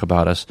or talk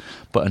about us,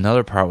 but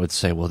another part would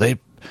say, well, they're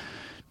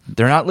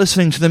not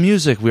listening to the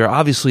music. We are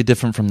obviously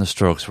different from the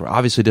Strokes. We're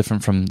obviously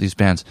different from these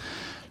bands.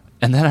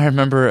 And then I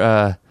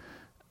remember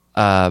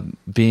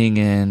being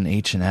in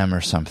H&M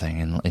or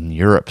something in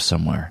Europe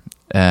somewhere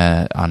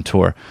on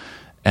tour,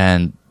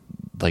 and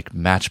like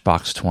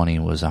Matchbox 20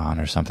 was on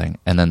or something,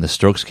 and then the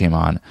Strokes came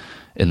on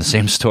in the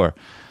same store,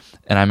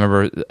 and I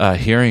remember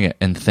hearing it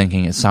and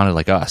thinking it sounded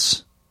like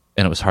us,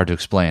 and it was hard to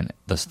explain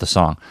the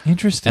song.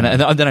 Interesting.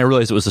 And then I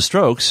realized it was the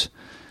Strokes,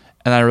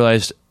 and I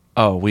realized,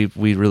 oh, we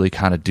really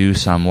kind of do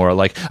sound more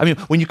like...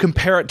 when you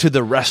compare it to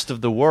the rest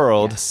of the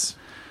world... Yes.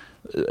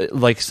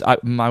 Like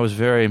I was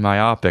very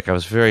myopic. I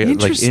was very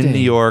like in New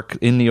York,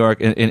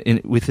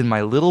 within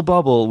my little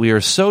bubble. We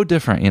are so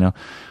different,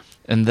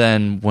 And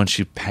then once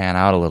you pan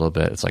out a little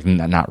bit, it's like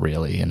not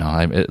really,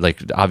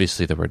 like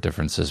obviously there were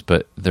differences,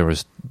 but there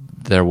was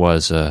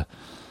a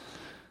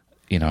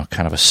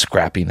kind of a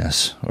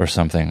scrappiness or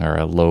something, or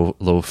a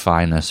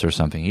low-fi-ness or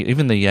something.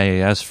 Even the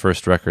Yeah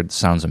first record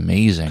sounds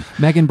amazing.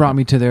 Megan brought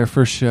me to their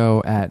first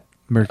show at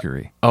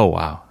Mercury. Oh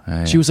wow!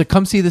 Yeah. She was like,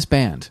 "Come see this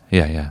band."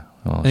 Yeah.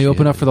 Well, They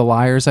open up for the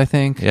Liars, I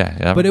think.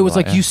 Yeah. But it was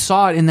like you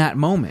saw it in that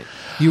moment.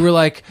 You were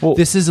like,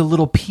 this is a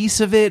little piece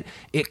of it.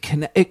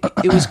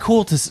 It was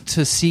cool to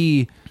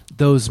see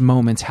those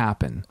moments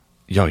happen.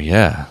 Oh,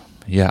 yeah.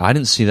 Yeah, I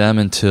didn't see them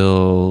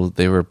until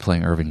they were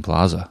playing Irving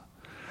Plaza.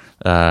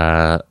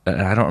 And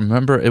I don't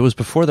remember. It was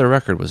before their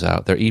record was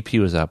out. Their EP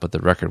was out, but the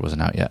record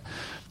wasn't out yet.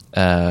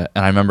 And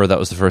I remember that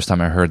was the first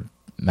time I heard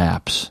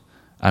Maps.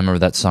 I remember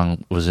that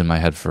song was in my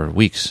head for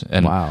weeks.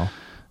 And wow.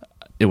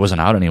 It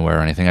wasn't out anywhere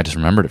or anything. I just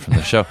remembered it from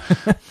the show.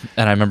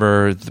 And I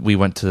remember we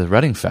went to the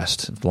Reading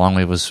Fest.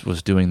 Longwave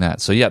was doing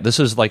that. So yeah, this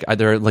is like,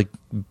 there are like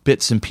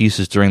bits and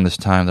pieces during this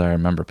time that I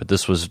remember, but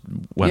this was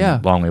when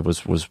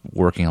Longwave was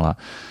working a lot.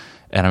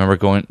 And I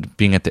remember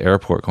being at the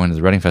airport, going to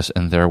the Reading Fest,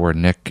 and there were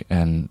Nick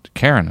and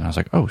Karen, and I was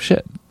like, "Oh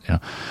shit!"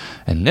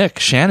 And Nick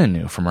Shannon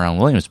knew from around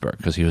Williamsburg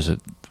because he was a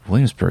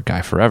Williamsburg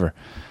guy forever.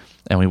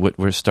 And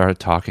we started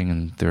talking,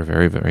 and they were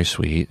very, very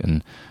sweet.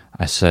 And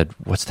I said,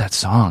 "What's that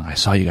song? I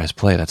saw you guys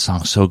play. That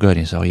song's so good." And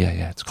he said, "Oh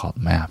yeah, it's called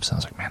Maps." And I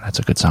was like, "Man, that's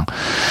a good song."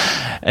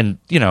 And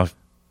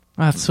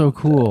that's so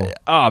cool.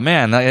 Oh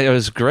man, it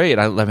was great.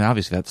 I mean,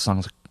 obviously that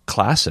song's a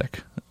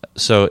classic.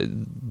 So,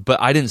 but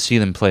I didn't see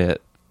them play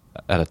it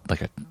at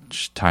a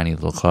tiny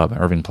little club.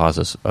 Irving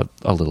Plaza's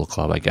a little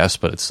club, I guess,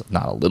 but it's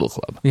not a little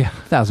club. Yeah,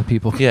 1,000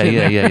 people.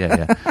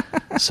 Yeah.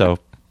 So,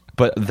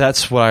 but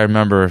that's what I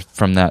remember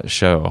from that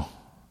show.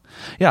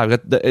 Yeah,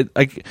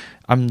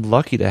 I'm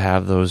lucky to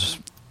have those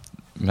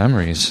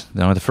memories.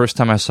 The first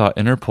time I saw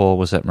Interpol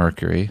was at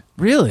Mercury.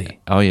 Really?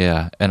 Oh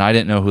yeah, and I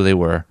didn't know who they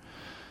were.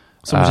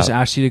 Someone just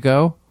asked you to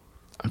go?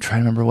 I'm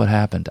trying to remember what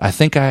happened. I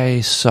think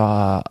I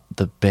saw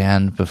the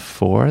band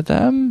before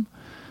them.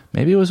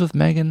 Maybe it was with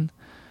Megan.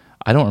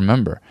 I don't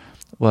remember.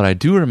 What I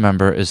do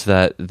remember is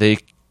that they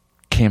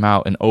came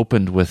out and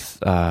opened with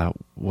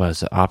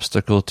was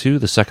Obstacle 2,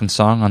 the second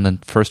song on the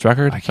first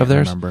record of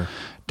theirs. I remember.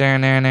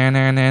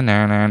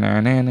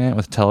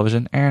 With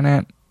television,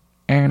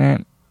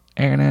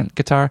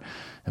 guitar,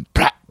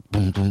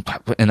 and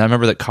I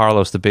remember that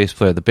Carlos, the bass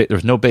player, there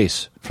was no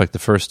bass for like the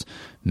first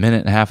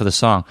minute and a half of the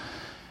song.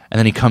 And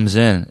then he comes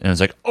in and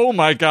it's like, oh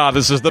my God,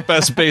 this is the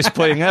best bass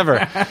playing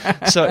ever.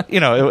 So,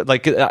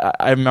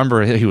 I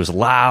remember he was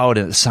loud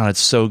and it sounded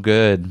so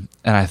good.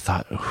 And I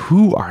thought,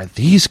 who are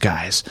these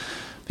guys?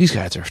 These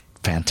guys are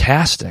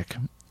fantastic.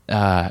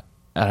 And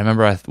I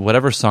remember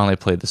whatever song they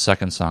played, the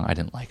second song, I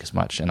didn't like as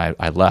much. And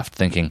I left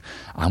thinking,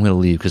 I'm going to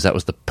leave because that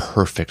was the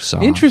perfect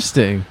song.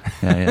 Interesting.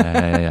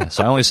 Yeah.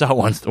 So I only saw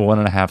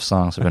 1.5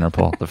 songs of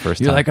Interpol the first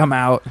time. You're like, I'm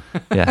out.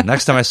 Yeah.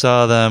 Next time I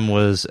saw them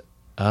was...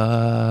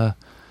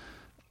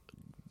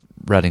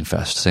 Reading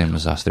Fest, same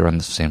as us. They were on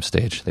the same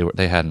stage.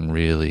 They hadn't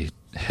really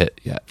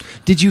hit yet.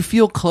 Did you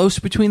feel close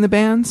between the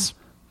bands?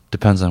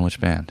 Depends on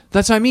which band.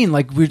 That's what I mean.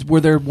 Like, were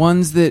there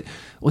ones that,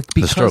 like,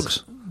 because the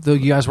Strokes, you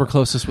guys were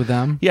closest with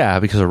them? Yeah,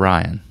 because of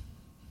Ryan,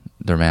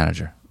 their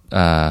manager.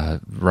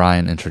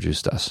 Ryan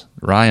introduced us.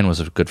 Ryan was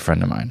a good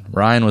friend of mine.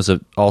 Ryan was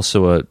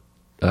also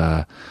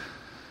a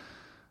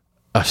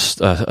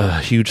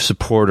huge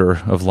supporter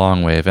of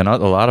Longwave and a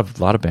lot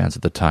of bands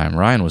at the time.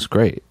 Ryan was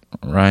great.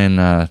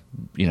 Ryan,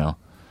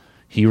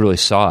 he really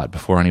saw it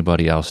before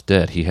anybody else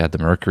did. He had the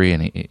Mercury,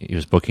 and he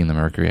was booking the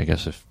Mercury, I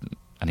guess, if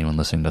anyone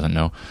listening doesn't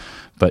know.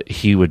 But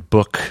he would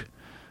book,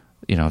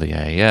 the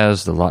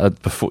AAS,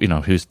 before, he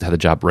had the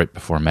job right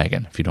before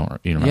Megan, if you remember.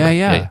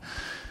 Yeah.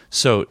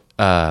 So,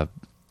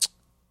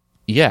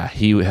 he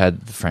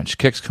had the French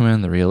Kicks come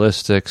in, the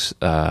Realistics,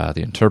 the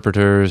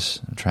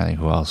Interpreters. I'm trying to think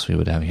who else we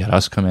would have. He had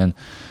us come in.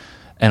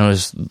 And it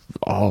was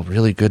all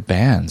really good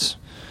bands.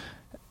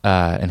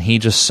 And he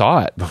just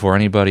saw it before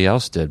anybody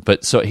else did.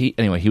 But so he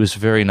was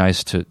very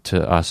nice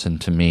to us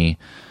and to me.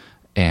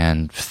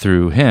 And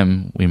through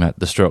him, we met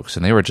the Strokes,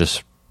 and they were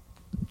just,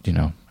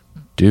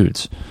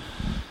 dudes.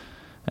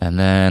 And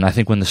then I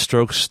think when the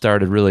Strokes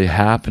started really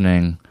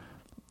happening,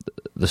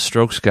 the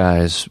Strokes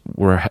guys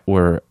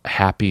were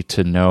happy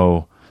to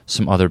know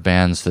some other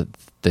bands that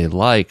they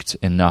liked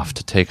enough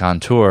to take on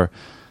tour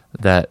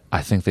that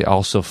I think they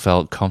also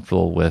felt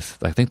comfortable with.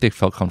 I think they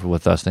felt comfortable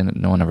with us.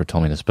 No one ever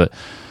told me this, but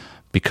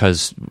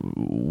because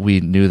we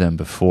knew them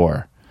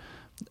before,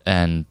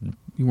 and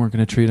you weren't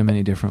going to treat them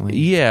any differently.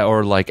 Yeah,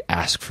 or like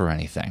ask for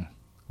anything.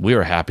 We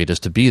were happy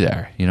just to be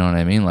there. You know what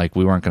I mean? Like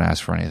we weren't going to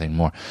ask for anything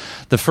more.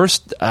 The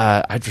first,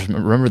 I just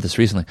remember this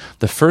recently.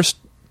 The first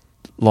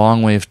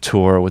Longwave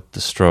tour with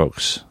the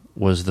Strokes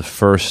was the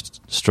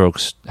first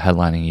Strokes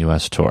headlining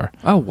U.S. tour.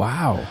 Oh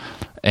wow!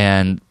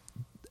 And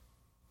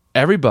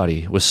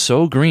everybody was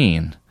so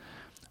green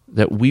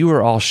that we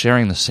were all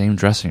sharing the same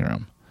dressing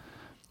room.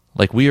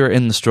 Like, we were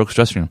in the Strokes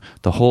dressing room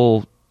the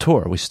whole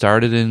tour. We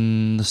started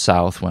in the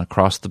South, went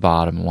across the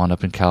bottom, and wound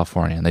up in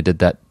California. And they did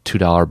that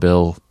 $2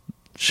 bill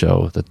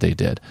show that they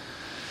did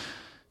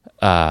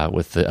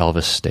with the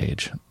Elvis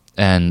stage.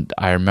 And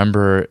I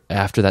remember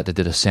after that, they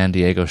did a San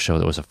Diego show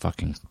that was a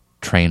fucking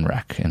train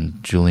wreck.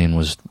 And Julian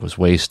was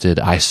wasted.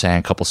 I sang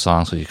a couple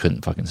songs because he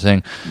couldn't fucking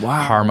sing.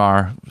 Wow.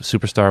 Harmar,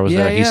 Superstar, was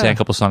there. He sang a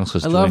couple songs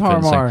because Julian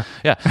couldn't sing.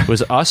 Yeah, it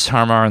was us,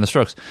 Harmar, and the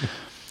Strokes.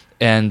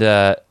 And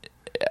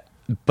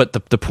but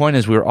the point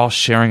is, we were all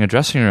sharing a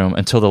dressing room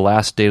until the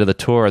last date of the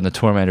tour, and the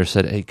tour manager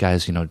said, "Hey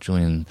guys,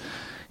 Julian,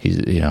 he's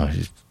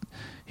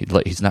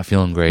not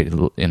feeling great,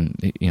 and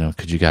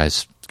could you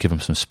guys give him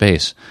some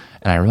space?"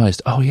 And I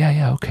realized, oh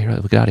yeah, okay, right,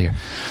 we'll get out of here.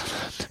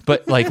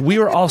 But like, we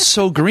were all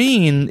so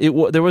green.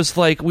 There was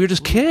like, we were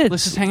just kids.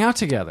 Let's just hang out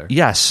together.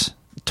 Yes,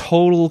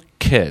 total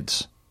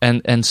kids.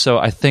 And so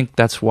I think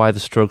that's why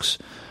the Strokes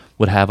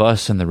would have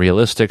us and the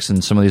Realistics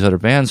and some of these other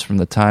bands from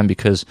the time,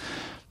 because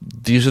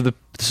this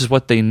is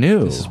what they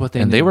knew. This is what they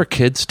and knew. They were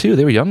kids too.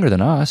 They were younger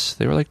than us.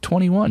 They were like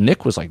 21.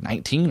 Nick was like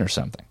 19 or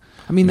something.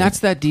 I mean, that's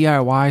that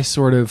DIY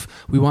sort of,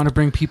 we want to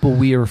bring people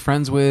we are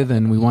friends with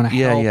and we want to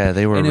help. Yeah,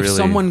 they were and really if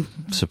someone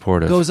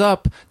supportive. goes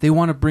up, they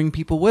want to bring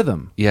people with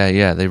them.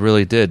 Yeah, they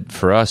really did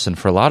for us and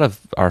for a lot of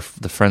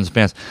the friends'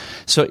 bands.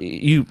 So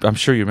I'm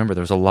sure you remember,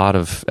 there was a lot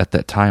of, at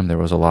that time, there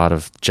was a lot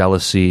of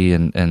jealousy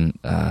and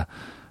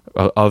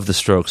of the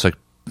Strokes, like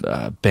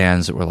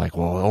bands that were like,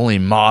 well, only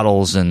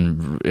models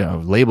and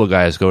label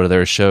guys go to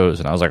their shows.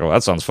 And I was like, well,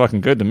 that sounds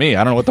fucking good to me.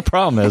 I don't know what the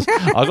problem is.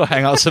 I'll go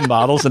hang out with some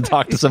models and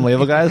talk to some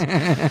label guys.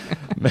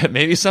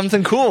 Maybe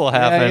something cool will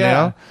happen,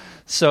 Yeah.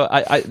 So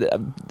I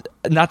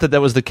not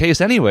that was the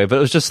case anyway, but it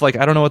was just like,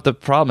 I don't know what the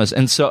problem is.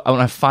 And so when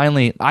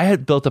I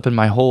had built up in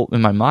my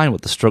mind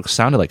what the Strokes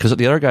sounded like, because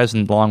the other guys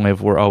in Long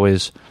Wave were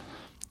always,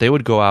 they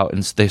would go out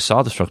and they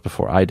saw the Strokes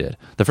before I did.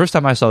 The first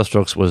time I saw the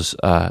Strokes was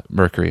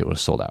Mercury. It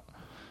was sold out.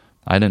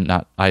 I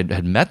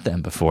had met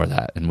them before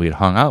that, and we had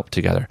hung out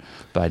together,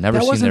 but I'd never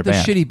seen their band. That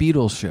wasn't the Shitty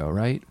Beatles show,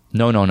 right?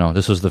 No.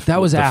 This was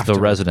after the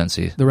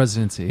residency. The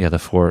residency. Yeah, the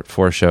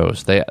four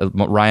shows.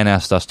 Ryan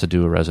asked us to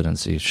do a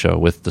residency show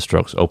with the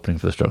Strokes, opening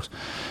for the Strokes,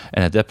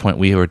 and at that point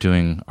we were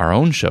doing our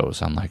own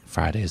shows on like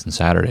Fridays and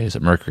Saturdays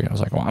at Mercury. I was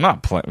like, well, I'm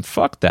not playing.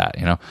 Fuck that,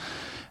 And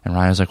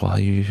Ryan was like, well,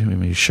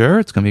 you sure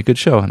it's gonna be a good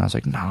show? And I was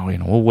like, no,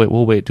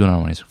 we'll wait, do it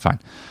on one. He's like, fine.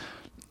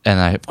 And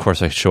I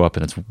show up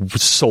and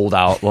it's sold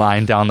out,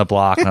 line down the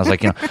block, and I was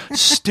like,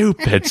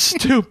 stupid,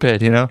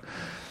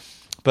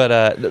 But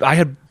I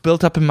had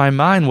built up in my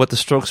mind what the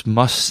Strokes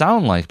must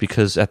sound like,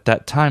 because at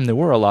that time there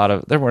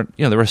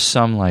were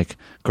some like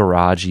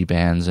garagey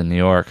bands in New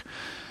York,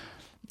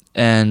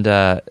 and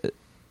I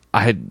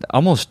had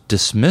almost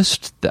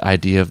dismissed the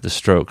idea of the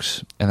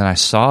Strokes, and then I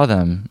saw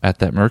them at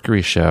that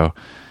Mercury show,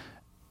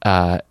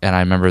 and I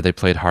remember they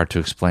played Hard to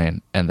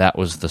Explain, and that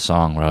was the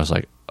song where I was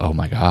like, oh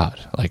my God,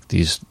 like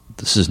this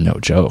is no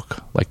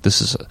joke. Like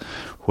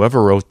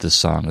whoever wrote this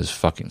song is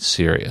fucking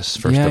serious,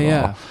 first of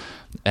all.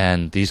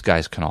 And these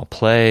guys can all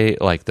play,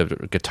 like the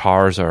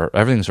guitars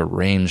everything's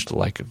arranged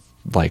like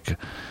a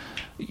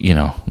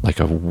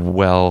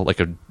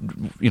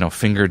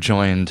finger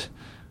joined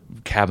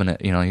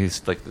cabinet,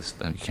 he's like this,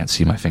 you can't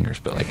see my fingers,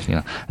 but like,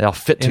 they all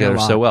fit together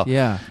so well.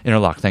 Yeah.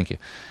 Interlock, thank you.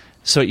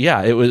 So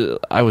yeah,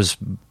 I was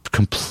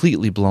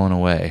completely blown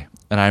away.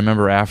 And I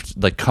remember after,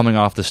 like, coming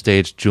off the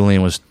stage,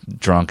 Julian was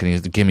drunk, and he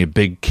gave me a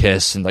big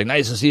kiss, and like,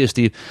 nice to see you,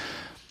 Steve.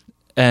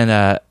 And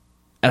I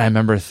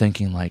remember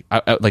thinking, like,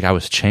 I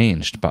was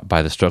changed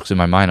by the Strokes. In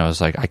my mind, I was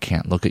like, I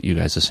can't look at you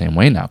guys the same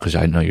way now, because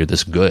I know you're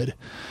this good.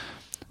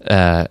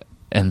 And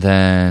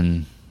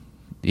then,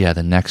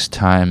 the next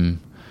time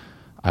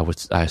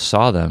I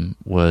saw them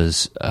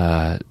was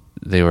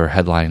they were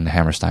headlining the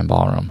Hammerstein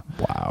Ballroom.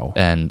 Wow.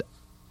 And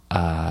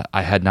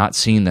I had not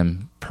seen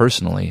them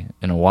personally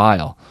in a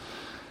while.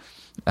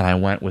 And I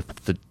went with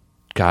the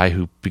guy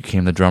who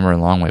became the drummer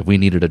in Long Wave. We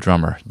needed a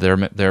drummer.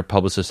 Their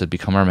publicist had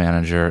become our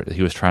manager.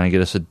 He was trying to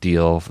get us a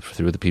deal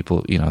through the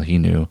people he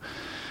knew.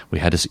 We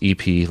had this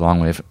EP, Long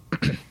Wave.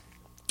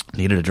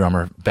 Needed a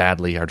drummer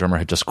badly. Our drummer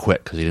had just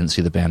quit because he didn't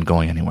see the band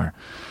going anywhere.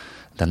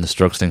 Then the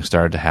Strokes thing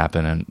started to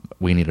happen, and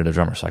we needed a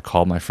drummer. So I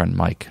called my friend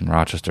Mike in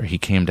Rochester. He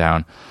came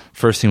down.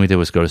 First thing we did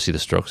was go to see the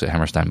Strokes at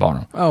Hammerstein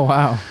Ballroom. Oh,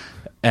 wow.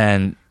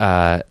 And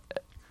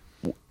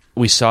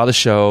we saw the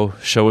show.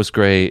 Show was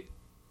great.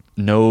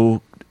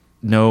 No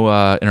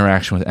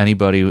interaction with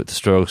anybody with the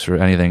Strokes or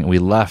anything. We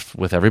left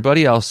with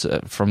everybody else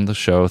from the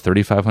show,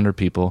 3,500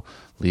 people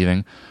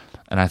leaving.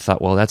 And I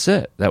thought, well, that's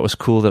it. That was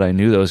cool that I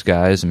knew those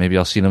guys, and maybe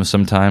I'll see them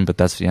sometime, but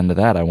that's the end of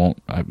that. I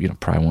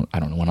probably won't. I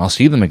don't know when I'll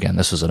see them again.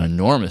 This was an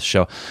enormous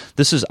show.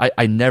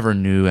 I never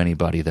knew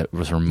anybody that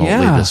was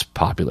remotely this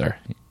popular.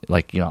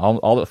 Like,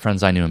 all the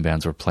friends I knew in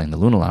bands were playing the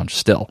Luna Lounge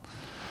still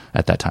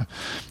at that time.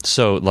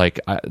 So, like,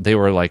 they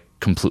were, like,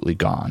 completely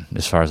gone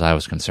as far as I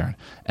was concerned.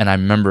 And I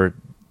remember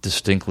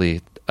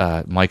distinctly,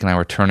 Mike and I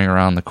were turning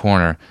around the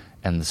corner,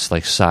 and this,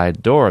 like,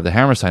 side door of the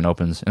Hammerstein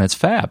opens, and it's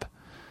Fab,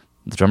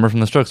 the drummer from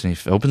the Strokes, and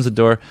he opens the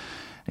door, and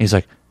he's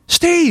like,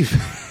 Steve,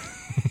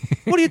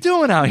 what are you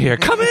doing out here?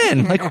 Come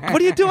in. Like,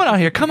 what are you doing out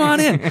here? Come on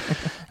in.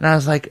 And I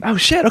was like, oh,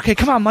 shit. Okay,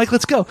 come on, Mike,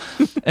 let's go.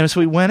 And so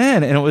we went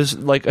in, and it was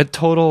like a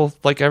total,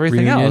 like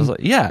everything reunion? else. Like,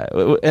 yeah.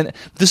 And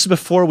this is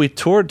before we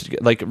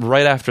toured. Like,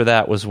 right after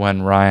that was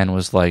when Ryan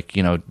was like,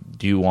 do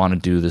you want to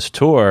do this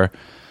tour?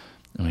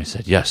 And we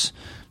said, yes.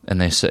 And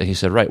he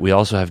said, right, we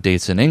also have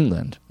dates in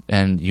England.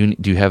 And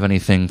do you have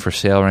anything for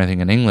sale or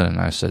anything in England?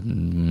 And I said,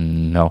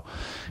 no.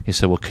 He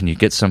said, well, can you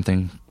get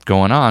something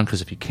going on?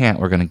 Because if you can't,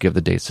 we're going to give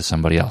the dates to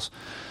somebody else.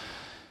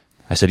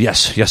 I said,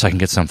 yes, I can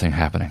get something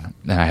happening.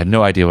 And I had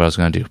no idea what I was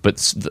going to do.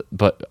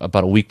 But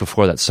about a week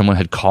before that, someone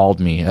had called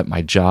me at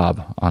my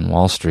job on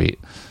Wall Street.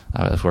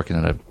 I was working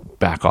at a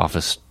back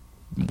office,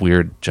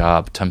 weird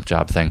job, temp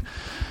job thing.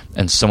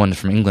 And someone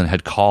from England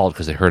had called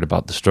because they heard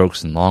about the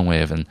Strokes and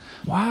Longwave. And,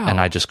 Wow. and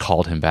I just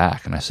called him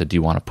back. And I said, do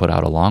you want to put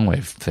out a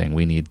Longwave thing?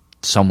 We need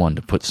someone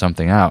to put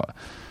something out.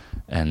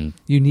 And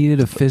You needed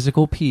a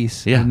physical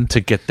piece. yeah, and- to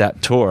get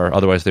that tour.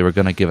 Otherwise, they were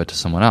going to give it to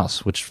someone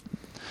else, which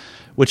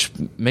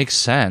makes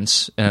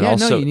sense. And Yeah,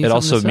 no, you need it something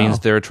also to means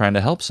sell. they're trying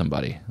to help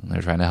somebody.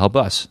 They're trying to help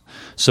us.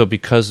 So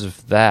because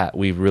of that,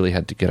 we really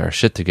had to get our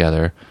shit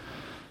together.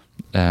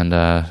 And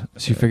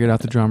so you figured out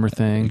the drummer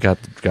thing. got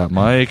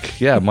Mike.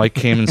 Yeah, Mike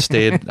came and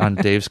stayed on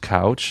Dave's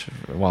couch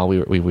while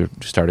we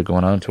started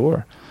going on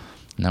tour,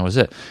 and that was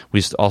it.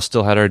 We all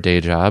still had our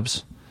day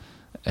jobs,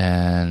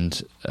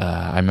 and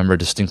I remember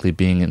distinctly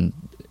being in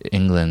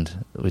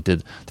England. We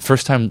did the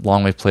first time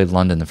Longwave played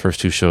London. The first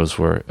 2 shows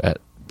were at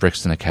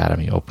Brixton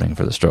Academy opening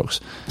for the Strokes,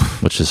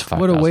 which is 5,000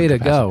 What a way to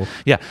capacity. go.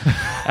 Yeah,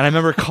 and I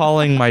remember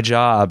calling my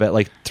job at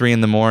like 3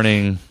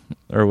 a.m.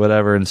 or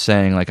whatever and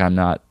saying like I'm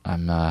not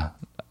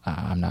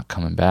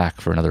coming back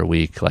for another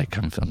week. Like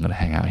I'm going to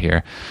hang out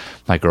here.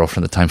 My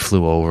girlfriend at the time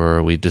flew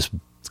over. We just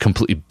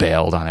completely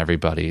bailed on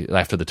everybody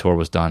after the tour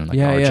was done. Like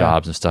our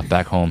jobs and stuff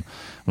back home.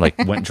 Like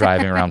went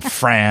driving around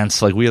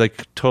France. Like we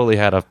like totally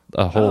had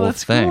a whole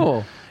that's thing.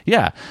 cool.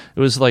 Yeah, it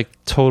was like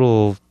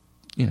total.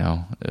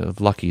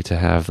 Lucky to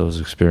have those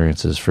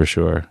experiences for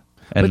sure.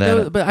 And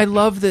But I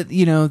love that,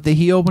 that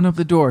he opened up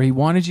the door. He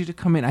wanted you to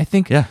come in. I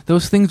think Yeah.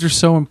 those things are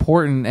so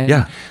important. And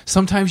Yeah.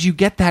 sometimes you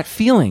get that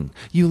feeling.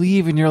 You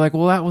leave and you're like,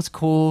 well, that was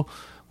cool,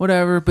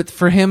 whatever. But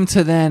for him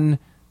to then,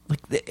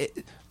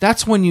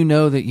 that's when you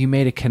know that you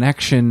made a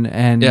connection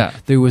and Yeah.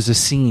 there was a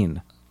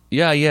scene.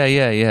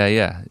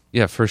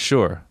 Yeah, for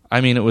sure. I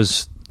mean, it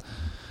was.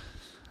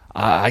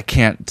 I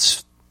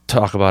can't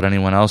talk about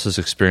anyone else's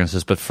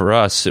experiences, but for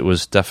us, it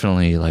was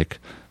definitely like,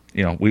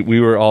 we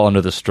were all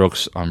under the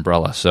Strokes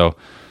umbrella. So,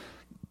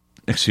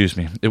 excuse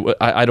me,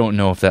 I don't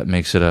know if that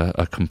makes it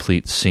a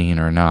complete scene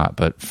or not,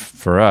 but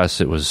for us,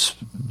 it was,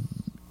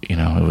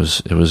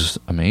 it was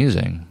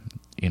amazing.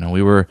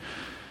 We were.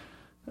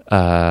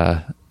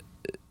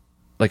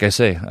 Like I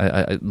say,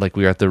 like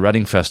we were at the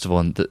Reading Festival,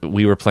 and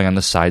we were playing on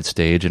the side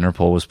stage.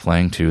 Interpol was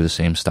playing too, the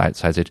same side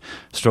stage.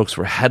 Strokes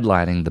were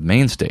headlining the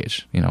main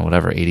stage,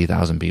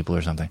 80,000 people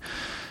or something.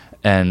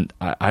 And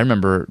I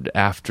remember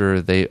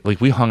after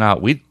we hung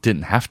out. We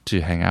didn't have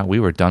to hang out. We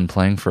were done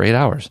playing for 8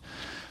 hours,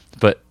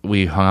 but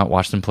we hung out,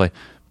 watched them play,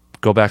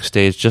 go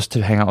backstage just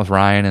to hang out with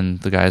Ryan and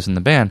the guys in the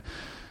band.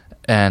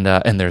 And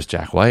there's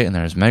Jack White, and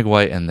there's Meg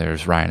White, and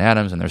there's Ryan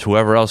Adams, and there's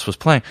whoever else was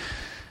playing.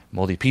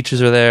 Moldy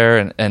Peaches are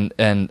there,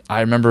 and I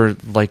remember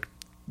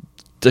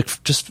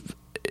just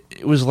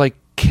it was like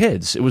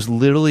kids. It was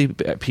literally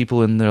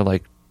people in their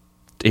like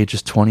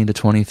ages 20 to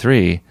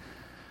 23,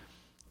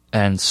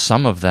 and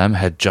some of them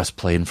had just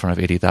played in front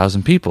of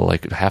 80,000 people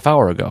like a half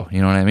hour ago.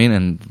 You know what I mean?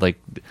 And like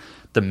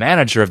the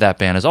manager of that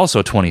band is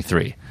also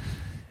 23,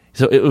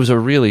 so it was a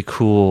really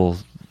cool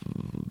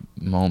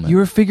moment. You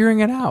were figuring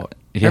it out.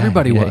 Yeah,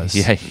 Everybody yeah, was.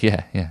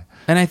 Yeah.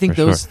 And I think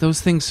For those sure. those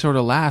things sort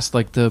of last,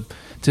 like to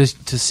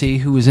see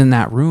who was in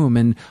that room,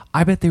 and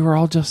I bet they were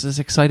all just as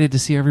excited to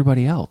see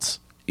everybody else.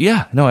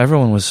 Yeah, no,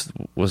 everyone was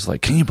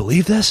like, "Can you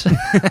believe this?"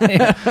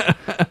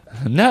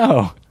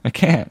 No, I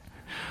can't.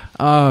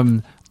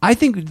 I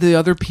think the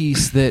other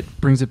piece that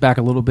brings it back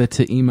a little bit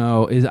to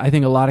emo is I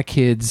think a lot of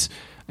kids,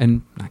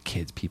 and not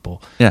kids,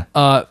 people, Yeah.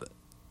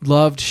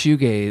 loved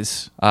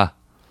shoegaze. Ah,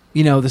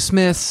 The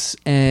Smiths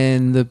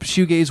and the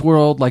shoegaze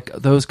world, like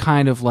those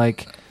kind of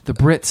like the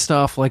Brit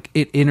stuff, like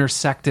it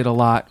intersected a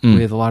lot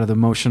with a lot of the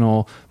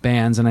emotional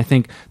bands, and I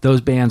think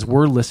those bands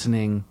were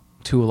listening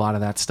to a lot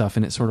of that stuff,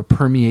 and it sort of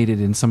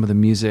permeated in some of the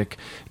music.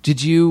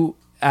 Did you,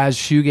 as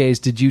shoegaze,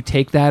 did you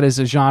take that as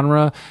a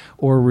genre,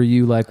 or were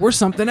you like, we're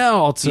something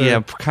else? Or- yeah,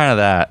 kind of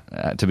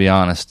that, to be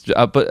honest.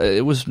 But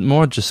it was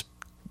more just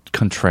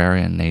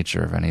contrarian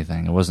nature of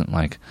anything. It wasn't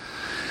like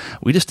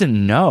we just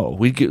didn't know.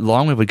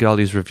 Longwave would get all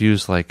these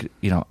reviews like,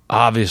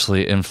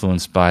 obviously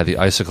influenced by the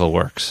Icicle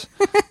Works.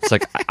 It's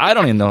like, I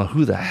don't even know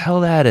who the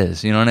hell that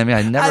is. You know what I mean?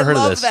 I never heard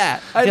of this.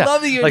 I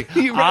love that you like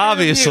you read a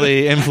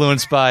obviously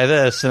influenced by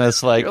this, and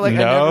it's like, You're like, I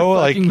no, never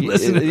like fucking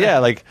listened to yeah,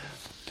 like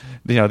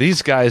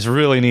these guys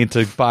really need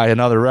to buy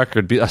another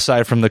record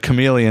aside from the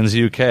Chameleons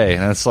UK,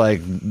 and it's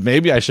like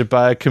maybe I should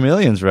buy a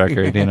Chameleons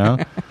record,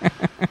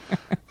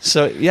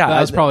 So yeah,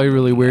 That was probably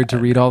really weird to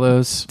read all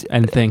those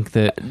and think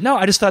that. no,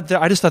 I just thought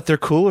they're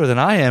cooler than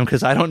I am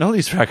because I don't know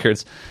these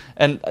records.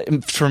 And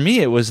for me,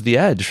 it was The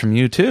Edge from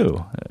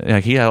U2.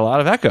 Like he had a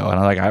lot of echo, and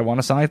I'm like, I want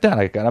to sound like that.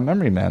 I got a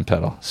Memory Man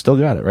pedal, still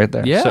got it right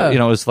there. Yeah. So, it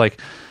was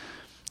like,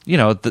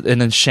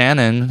 and then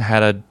Shannon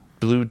had a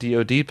blue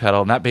DoD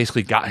pedal, and that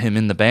basically got him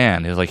in the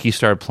band. It was like he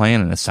started playing,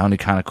 and it sounded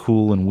kind of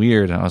cool and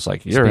weird, and I was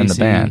like, you're in the Spacey,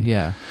 band,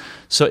 yeah.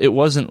 So it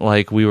wasn't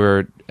like we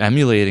were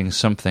emulating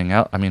something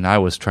else. I mean, I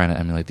was trying to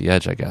emulate The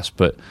Edge, I guess,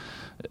 but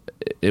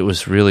it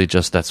was really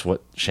just that's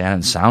what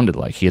Shannon sounded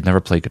like. He had never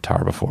played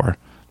guitar before,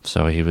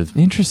 So he was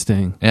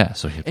Interesting. yeah.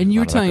 So he And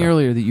you were telling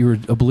earlier that you were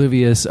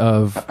oblivious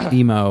of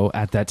emo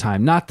at that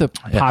time, not the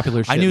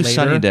popular shit I knew later.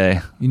 Sunny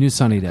Day. You knew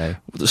Sunny Day.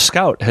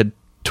 Scout had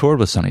toured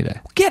with Sunny Day.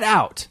 Get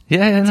out.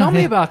 Yeah, Tell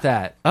me about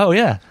that. Oh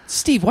yeah,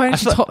 Steve, why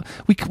don't you talk?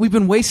 We've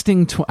been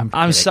wasting...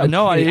 I'm sorry.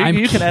 No,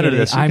 you can edit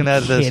this. You can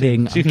edit this.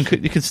 Kidding.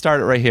 You can start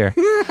it right here.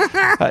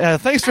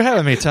 Thanks for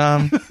having me,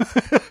 Tom.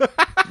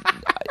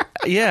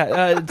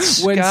 When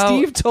Scout,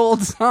 Steve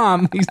told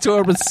Tom he's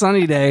toured with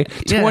Sunny Day,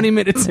 20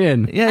 minutes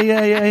in.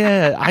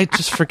 Yeah. I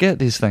just forget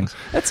these things.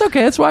 That's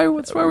okay. That's why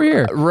we're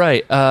here.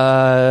 Right.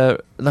 How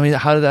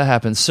did that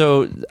happen?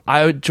 So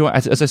I would join,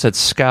 as I said,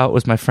 Scout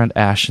was my friend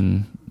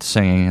Ashton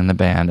singing in the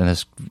band, and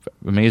this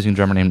amazing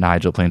drummer named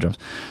Nigel playing drums.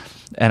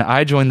 And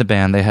I joined the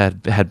band. They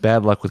had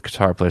bad luck with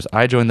guitar players.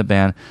 I joined the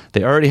band.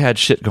 They already had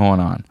shit going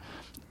on.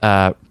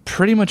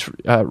 Pretty much,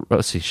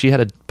 let's see, she had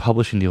a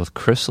publishing deal with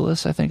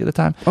Chrysalis, I think, at the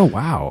time. Oh,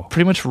 wow.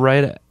 Pretty much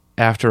right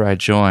after I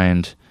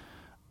joined,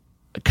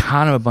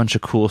 kind of a bunch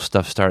of cool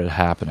stuff started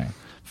happening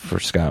for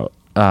Scout.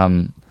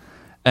 And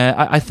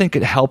I think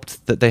it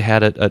helped that they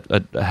had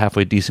a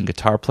halfway decent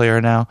guitar player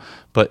now,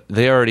 but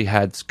they already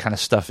had kind of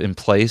stuff in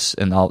place,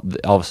 and all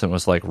of a sudden it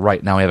was like,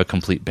 right, now we have a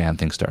complete band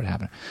thing started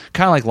happening.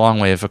 Kind of like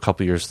Longwave a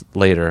couple years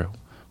later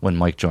when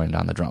Mike joined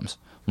on the drums.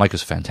 Mike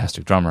was a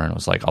fantastic drummer, and it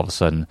was like all of a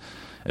sudden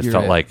it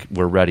felt like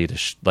we're ready to,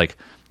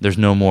 there's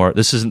no more,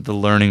 this isn't the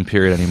learning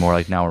period anymore,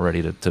 like now we're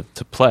ready to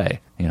play,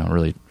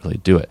 really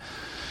do it.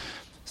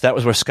 So that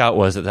was where Scout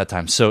was at that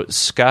time. So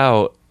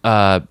Scout,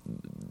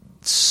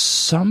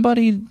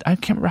 somebody, I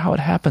can't remember how it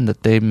happened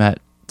that they met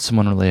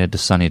someone related to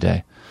Sunny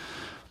Day,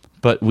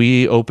 but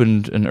we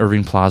opened an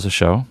Irving Plaza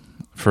show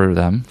for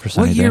them for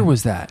Sunny Day. What year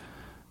was that?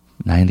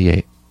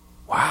 98.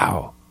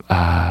 Wow.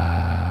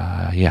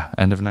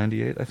 End of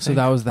 98, I think. So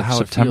that was the How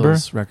September. It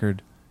Feels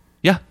record.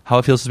 Yeah, How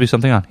It Feels to Be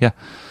Something On. Yeah.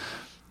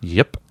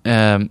 Yep.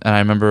 And I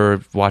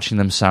remember watching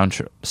them sound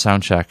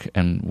check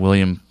and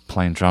William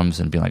playing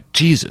drums and being like,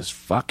 Jesus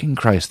fucking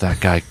Christ,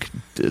 that guy,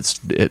 it's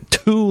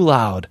too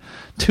loud.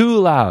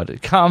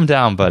 Calm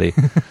down, buddy.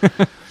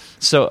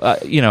 So,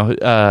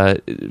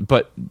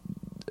 but,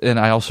 and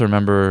I also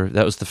remember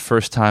that was the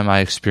first time I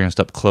experienced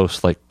up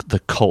close, like, the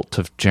cult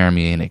of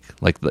Jeremy Enoch,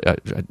 like,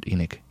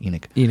 Enoch.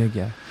 Enoch,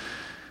 yeah.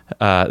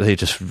 They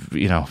just,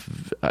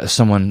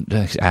 someone,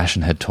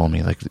 Ashton had told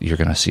me, like, you're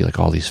going to see, like,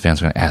 all these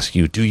fans are going to ask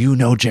you, do you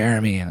know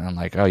Jeremy? And I'm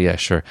like, oh, yeah,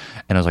 sure.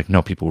 And I was like,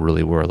 no, people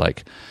really were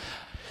like,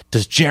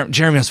 does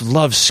Jeremy must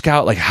love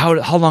Scout? Like,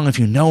 how long have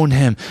you known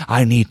him?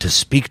 I need to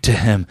speak to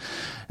him.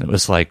 And it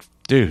was like,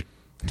 dude,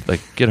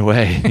 like, get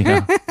away.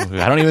 I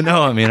don't even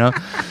know him,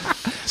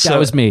 So, that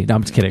was me. No,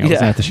 I'm just kidding. I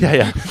wasn't at the show.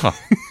 Yeah. Oh.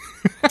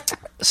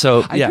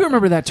 So I do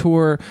remember that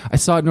tour. I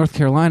saw it in North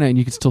Carolina, and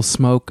you could still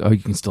smoke. Oh,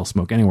 you can still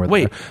smoke anywhere.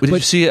 Wait, did you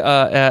see it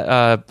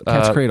at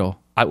Cat's Cradle?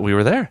 We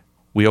were there.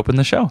 We opened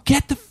the show.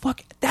 Get the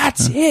fuck.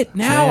 That's it.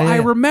 Now I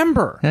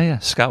remember. Yeah.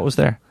 Scott was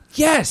there.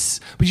 Yes,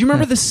 but you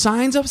remember the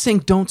signs up saying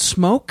 "Don't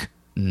smoke"?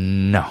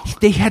 No,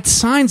 they had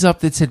signs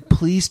up that said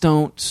 "Please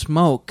don't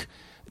smoke."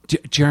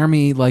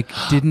 Jeremy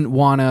didn't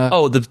want to.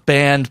 Oh, the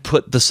band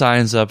put the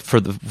signs up for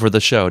the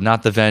show,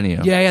 not the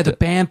venue. Yeah. The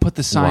band put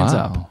the signs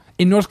up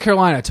in North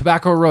Carolina,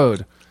 Tobacco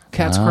Road,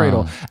 Cat's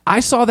Cradle. I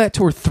saw that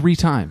tour 3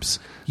 times.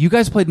 You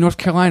guys played North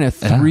Carolina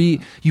 3.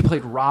 Yeah. You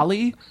played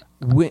Raleigh.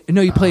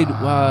 You played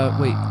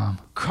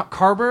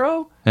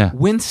Carborough,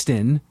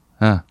 Winston,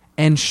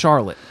 and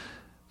Charlotte.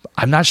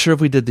 I'm not sure if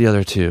we did the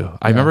other 2.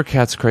 I remember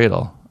Cat's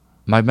Cradle.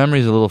 My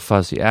memory's a little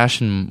fuzzy.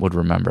 Ashton would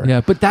remember. Yeah,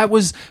 but that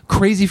was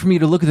crazy for me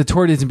to look at the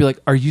tour dates and be like,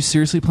 are you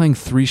seriously playing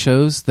 3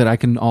 shows that I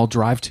can all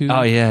drive to?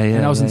 Oh, yeah.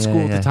 And I was in school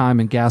at the time,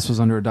 and gas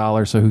was under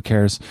 $1, so who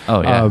cares?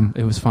 Oh, yeah.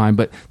 It was fine.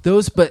 But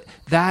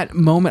that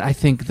moment, I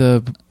think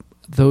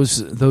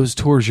those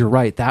tours, you're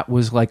right, that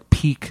was like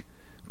peak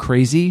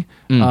crazy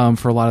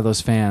for a lot of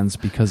those fans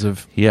because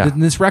of... Yeah.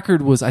 This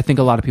record was, I think,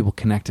 a lot of people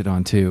connected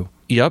on, too.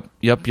 Yep.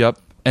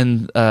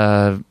 And...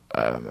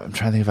 I'm trying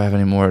to think if I have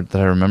any more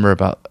that I remember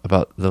about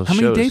those shows.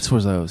 How many dates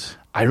was those?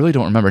 I really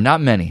don't remember.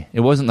 Not many. It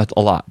wasn't a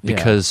lot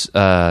because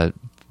I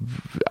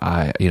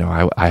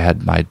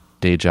had my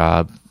day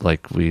job.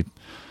 Like I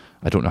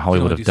don't know how we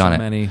would have done it.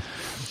 Many.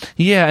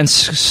 Yeah, and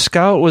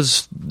Scout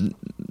was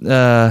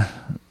I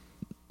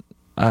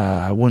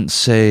wouldn't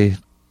say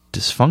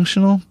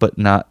dysfunctional, but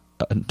not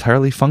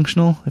entirely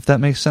functional, if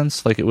that makes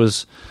sense. Like it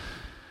was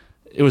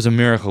a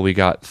miracle we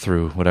got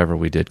through whatever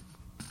we did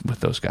with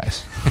those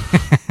guys.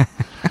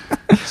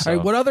 All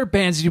right, what other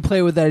bands did you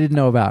play with that I didn't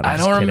know about? I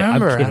don't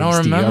remember.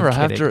 I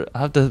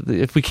have to.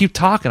 If we keep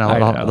talking,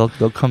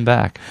 they'll come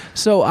back.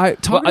 So I'm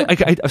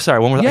sorry.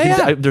 One more.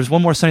 There's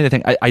one more Sunny Day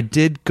thing. I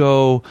did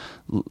go.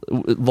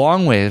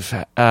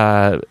 Longwave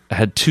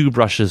had 2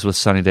 brushes with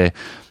Sunny Day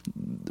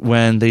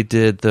when they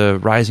did the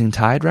Rising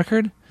Tide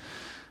record.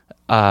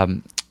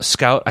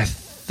 Scout. I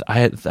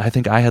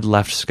think I had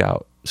left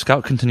Scout.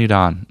 Scout continued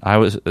on.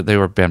 They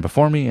were a band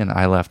before me, and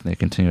I left, and they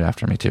continued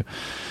after me too.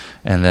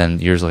 And then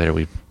years later,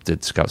 we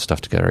did Scout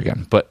stuff together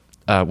again. But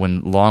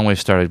when Longwave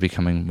started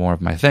becoming more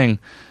of my thing,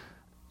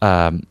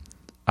 I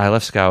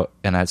left Scout,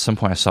 and at some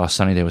point I saw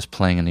Sunny Day was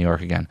playing in New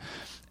York again.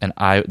 and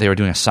they were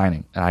doing a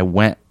signing, and I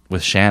went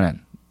with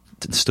Shannon,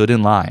 stood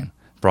in line,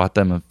 brought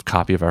them a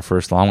copy of our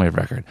first Longwave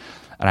record.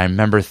 And I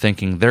remember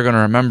thinking, they're going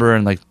to remember,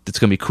 and like it's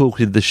going to be cool if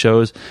we did the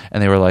shows.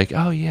 And they were like,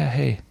 oh, yeah,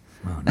 hey.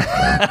 Oh, no.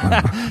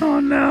 Oh,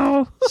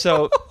 no.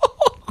 So,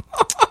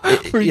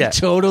 Were you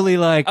totally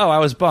like, oh, I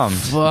was bummed.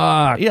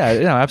 fuck.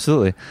 Yeah,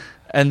 absolutely.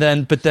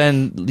 But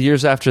then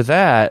years after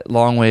that,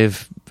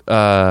 Longwave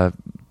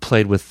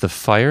played with the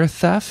Fire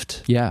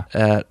Theft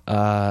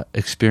at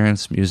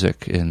Experience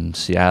Music in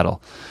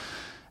Seattle.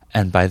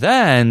 And by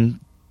then,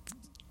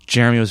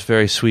 Jeremy was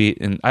very sweet,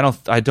 and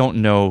I don't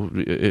know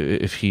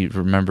if he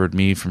remembered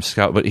me from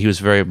Scout, but he was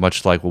very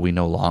much like, well, we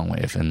know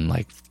Longwave, and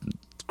like,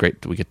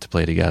 great that we get to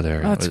play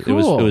together. That's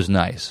cool. It was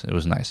nice. It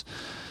was nice.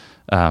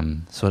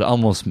 So it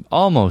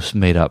almost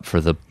made up for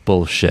the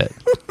bullshit.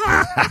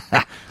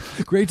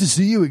 Great to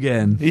see you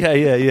again.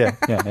 Yeah.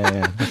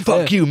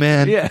 Fuck you,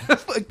 man. Yeah,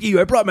 fuck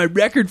you. I brought my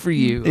record for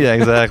you. Yeah,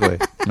 exactly.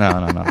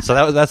 No.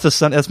 So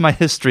that's my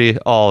history,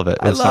 all of it.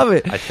 I love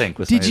it. I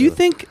think. Did you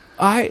think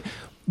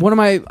when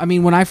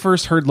I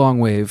first heard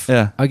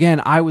Longwave,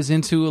 again, I was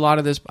into a lot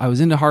of this. I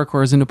was into hardcore,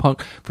 I was into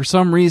punk. For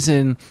some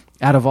reason,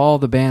 out of all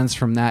the bands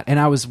from that, and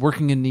I was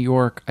working in New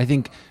York, I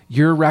think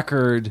your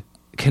record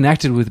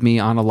connected with me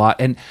on a lot.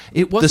 And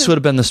it wasn't... This would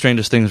have been the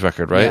Strangest Things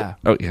record, right? Yeah.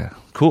 Oh, yeah.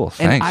 Cool.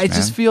 Thanks, and I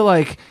just feel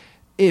like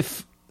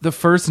if the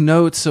first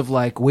notes of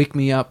like Wake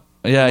Me Up,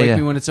 Wake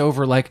Me When It's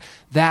Over, like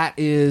that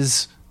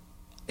is...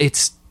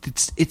 It's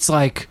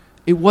like...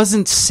 It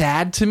wasn't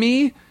sad to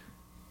me.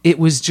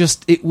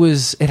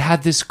 It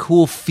had this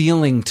cool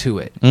feeling to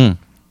it,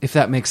 if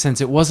that makes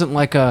sense. It wasn't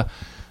like it's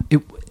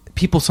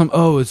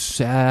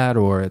sad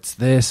or it's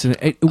this. And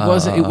it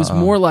wasn't. It was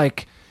more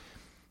like,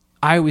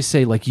 I always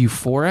say, like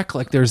euphoric.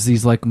 Like there's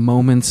these like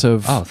moments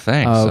of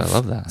thanks, I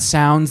love that,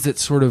 sounds that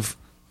sort of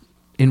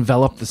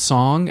envelop the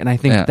song, and I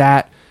think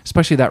that,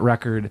 especially that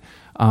record.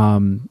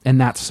 And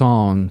that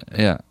song,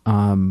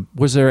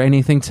 was there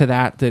anything to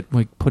that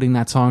like putting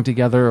that song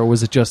together, or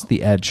was it just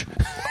the edge?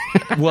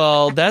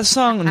 Well, that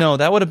song, no,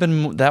 that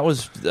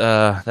was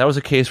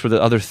a case where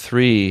the other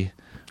three,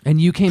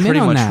 and you came in on that.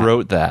 Pretty much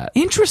wrote that.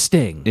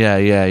 Interesting.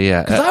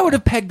 Yeah. Because I would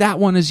have pegged that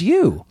one as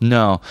you.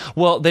 No,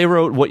 well, they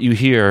wrote What You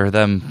Hear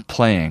them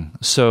playing.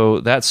 So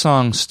that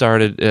song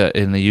started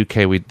in the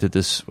UK. We did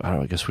this.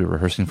 I guess we were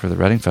rehearsing for the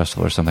Reading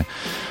Festival or something.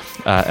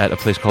 At a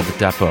place called the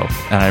Depot,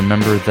 and I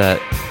remember that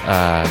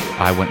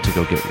I went to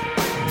go get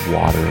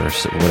water or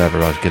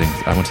whatever. I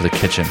went to the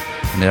kitchen,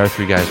 and the other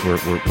three guys were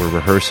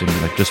rehearsing,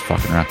 like just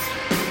fucking around.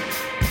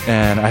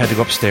 And I had to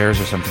go upstairs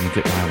or something to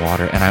get my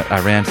water, and I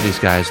ran to these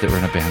guys that were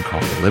in a band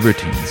called the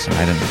Libertines,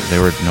 and they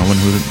were no one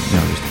who,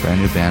 just a brand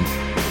new band,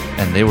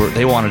 and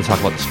they wanted to talk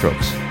about the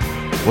Strokes.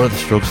 What are the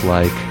Strokes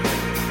like?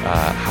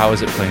 How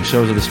is it playing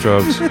shows with the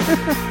Strokes?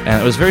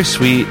 And it was very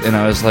sweet, and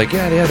I was like,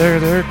 yeah,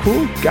 they're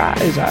cool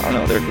guys. I don't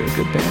know, they're a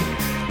good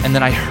band. And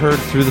then I heard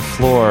through the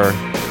floor,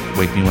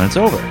 Wake Me When It's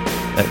Over.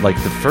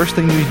 Like the first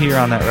thing you hear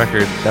on that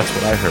record, that's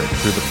what I heard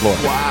through the floor.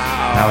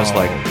 Wow. And I was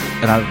like,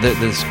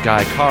 this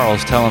guy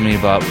Carl's telling me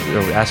about, or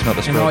asking about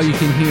the Strokes. And all you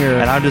can hear.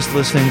 And I'm just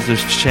listening to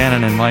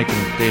Shannon and Mike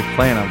and Dave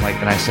playing. I'm like,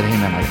 and I said, hey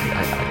man, I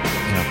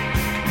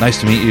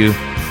nice to meet you.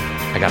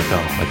 I gotta go.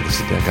 I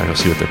gotta go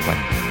see what they're playing.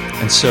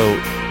 And so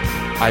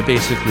I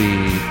basically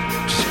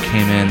just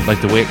came in,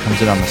 like the way it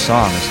comes in on the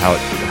song is how it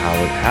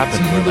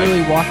happened. So you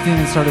literally walked in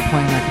and started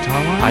playing that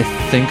guitar line? I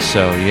think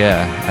so,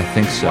 yeah. I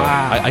think so.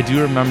 Wow. I do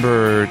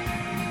remember,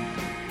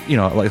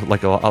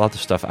 like a lot of the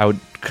stuff, I would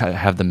kind of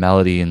have the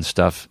melody and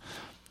stuff.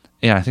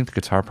 Yeah, I think the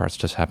guitar parts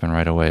just happened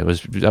right away.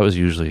 That was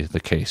usually the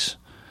case.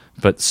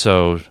 But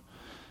so,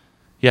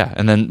 yeah,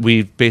 and then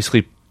we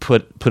basically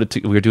put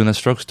it we were doing the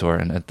Strokes tour,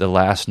 and at the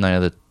last night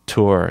of the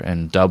tour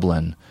in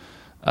Dublin,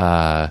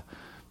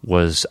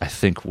 was I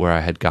think where I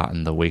had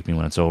gotten the Wake Me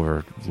When It's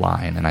Over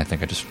line, and I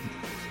think I just,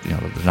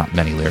 there's not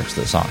many lyrics to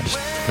the song, I just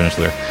finished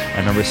the lyric. I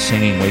remember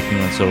singing Wake Me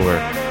When It's Over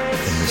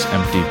in this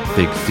empty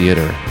big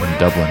theater in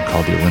Dublin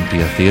called the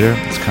Olympia Theater.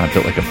 It's kind of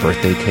built like a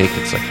birthday cake.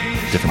 It's like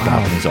different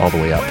balconies all the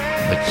way up,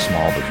 like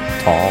small but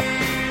tall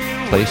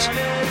place.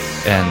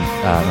 And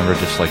I remember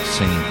just like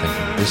singing,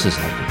 thinking, this is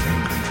like a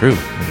dream come true.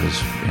 It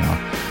was,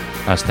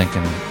 I was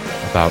thinking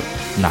about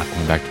not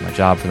going back to my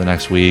job for the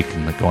next week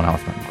and like going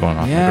off with my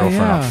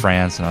girlfriend out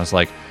France, and I was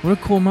like, what a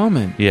cool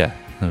moment. Yeah,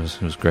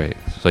 it was great.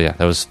 So yeah,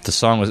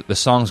 the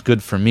song's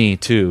good for me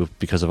too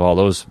because of all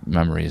those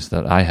memories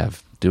that I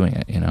have doing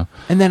it,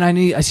 And then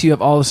I see you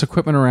have all this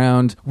equipment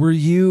around. Were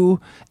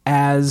you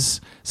as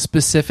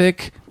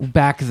specific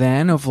back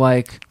then of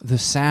like the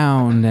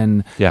sound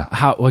and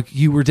how, like,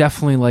 you were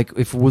definitely like,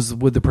 if it was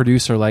with the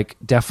producer, like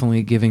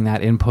definitely giving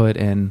that input,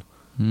 and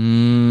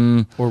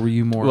or were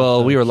you more?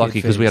 Well, we were lucky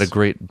because we had a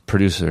great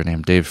producer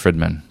named Dave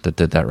Fridman that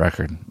did that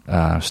record.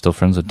 Still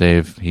friends with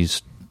Dave.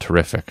 He's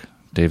terrific.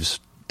 Dave's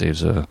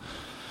a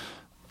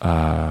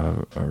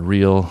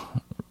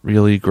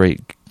really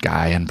great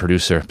guy and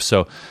producer.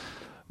 So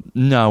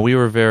no, we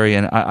were very,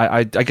 and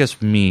I guess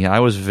I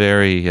was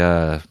very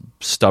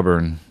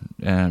stubborn,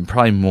 and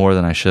probably more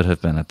than I should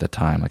have been at the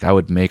time. Like I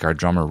would make our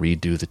drummer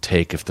redo the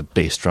take if the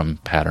bass drum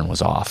pattern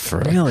was off for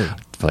really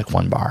for like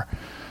one bar.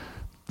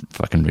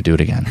 Fucking redo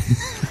it again.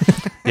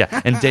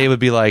 Yeah. And Dave would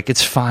be like,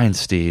 it's fine,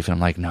 Steve. And I'm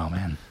like, no,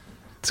 man,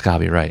 it's gotta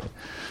be right.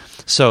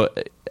 So,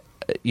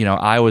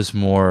 I was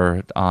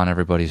more on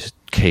everybody's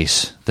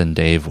case than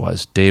Dave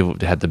was.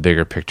 Dave had the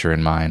bigger picture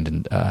in mind,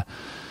 and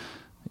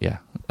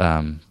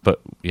but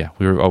yeah,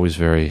 we were always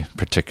very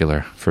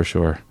particular for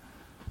sure.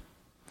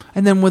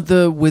 And then with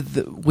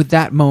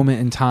that moment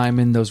in time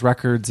in those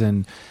records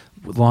and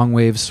Long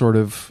Wave's sort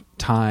of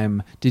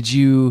time,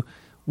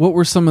 what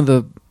were some of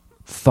the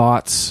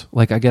thoughts,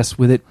 like, I guess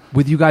with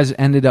you guys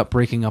ended up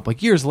breaking up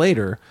like years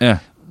later? Yeah.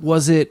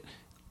 Was it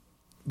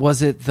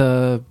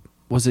the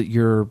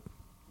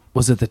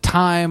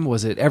time?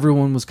 Was it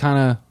everyone was kind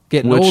of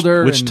getting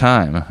older? Which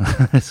time?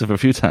 It's a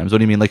few times. What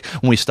do you mean? Like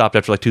when we stopped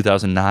after like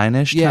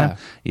 2009-ish time?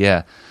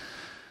 Yeah.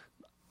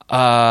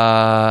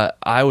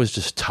 I was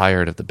just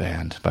tired of the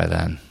band by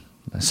then.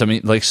 So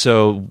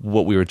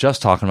what we were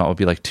just talking about would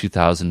be like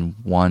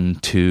 2001,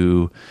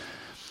 2,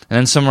 and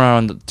then somewhere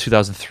around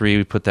 2003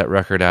 we put that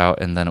record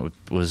out, and then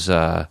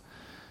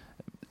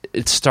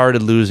it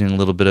started losing a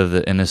little bit of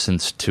the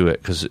innocence to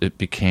it because it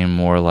became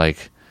more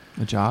like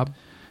a job.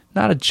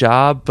 Not a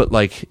job, but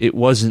like it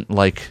wasn't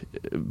like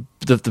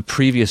the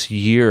previous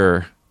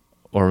year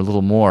or a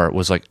little more. It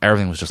was like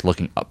everything was just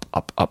looking up.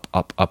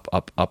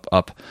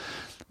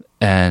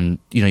 And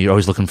you're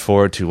always looking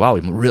forward to, wow,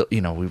 we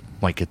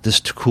might get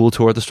this cool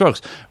tour with the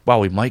Strokes. Wow,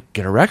 we might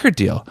get a record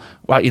deal.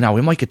 Wow,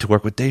 we might get to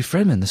work with Dave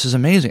Fridman. This is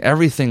amazing.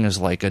 Everything is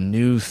like a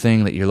new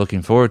thing that you're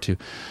looking forward to.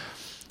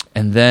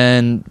 And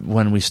then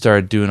when we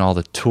started doing all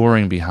the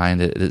touring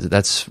behind it,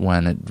 that's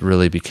when it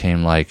really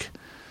became like,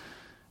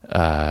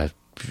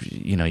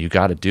 you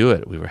got to do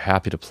it. We were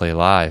happy to play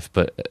live,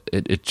 but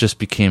it just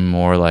became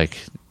more like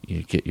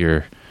you get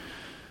your,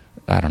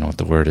 I don't know what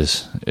the word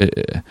is.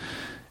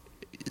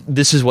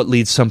 This is what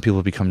leads some people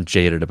to become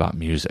jaded about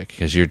music,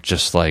 because you're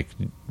just like,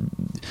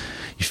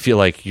 you feel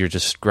like you're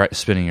just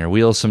spinning your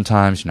wheels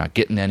sometimes. You're not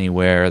getting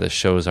anywhere. The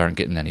shows aren't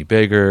getting any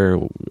bigger.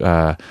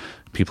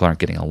 People aren't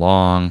getting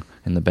along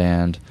in the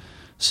band.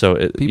 So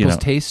people's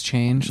tastes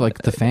change,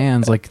 like the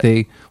fans. Like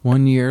they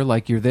 1 year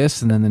like you're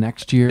this, and then the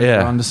next year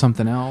you're on to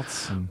something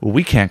else. Well,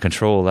 we can't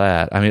control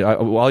that. I mean,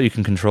 all you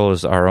can control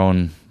is our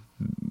own,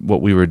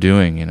 what we were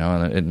doing,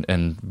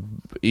 and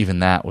even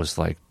that was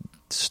like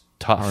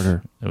tough.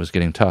 Harder. It was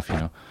getting tough,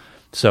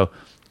 So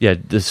yeah,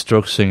 the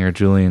Strokes singer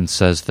Julian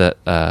says that.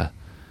 Let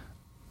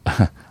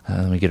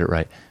me get it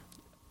right.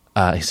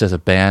 He says a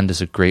band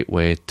is a great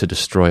way to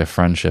destroy a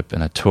friendship,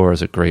 and a tour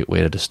is a great way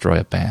to destroy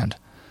a band.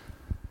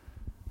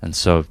 And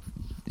so,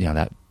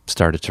 that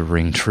started to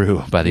ring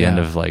true by the end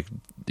of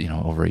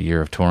over a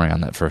year of touring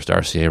on that first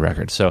RCA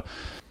record. So,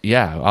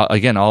 yeah,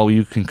 again, all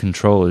you can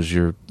control is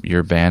your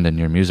band and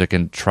your music,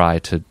 and try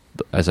to,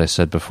 as I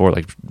said before,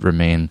 like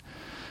remain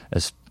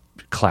as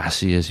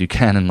classy as you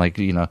can, and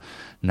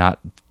not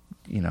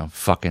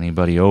fuck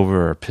anybody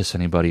over or piss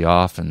anybody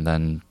off, and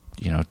then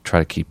try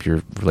to keep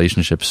your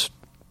relationships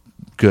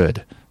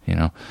good.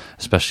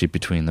 Especially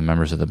between the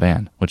members of the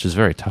band, which is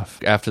very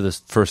tough. After this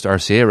first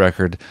RCA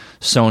record,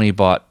 Sony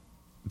bought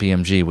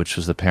BMG, which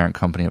was the parent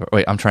company.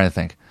 I'm trying to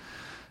think.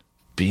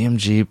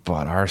 BMG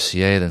bought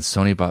RCA, then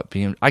Sony bought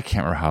BMG. I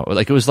can't remember how.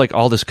 It was like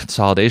all this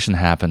consolidation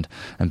happened,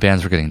 and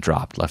bands were getting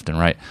dropped left and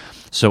right.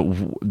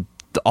 So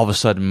all of a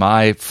sudden,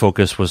 my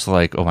focus was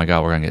like, oh my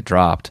God, we're going to get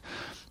dropped.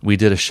 We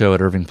did a show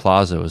at Irving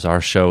Plaza. It was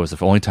our show. It was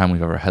the only time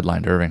we've ever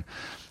headlined Irving.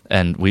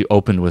 And we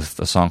opened with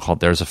a song called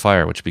There's a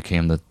Fire, which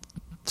became the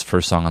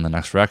first song on the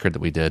next record that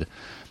we did.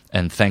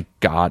 And thank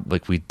God,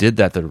 we did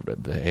that.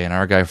 The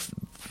A&R guy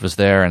was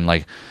there, and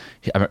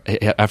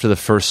after the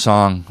first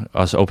song,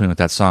 us opening with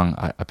that song,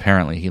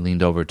 apparently he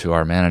leaned over to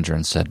our manager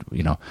and said,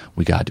 we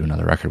got to do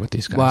another record with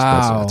these guys.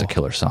 Wow. That's a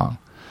killer song.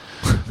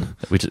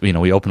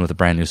 we opened with a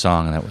brand new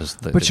song, and that was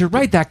but you're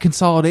right, that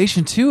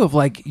consolidation too of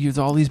there's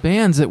all these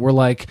bands that were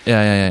like,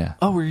 yeah.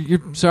 Oh,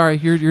 you're sorry,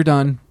 you're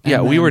done.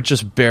 And we were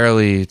just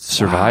barely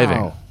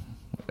surviving.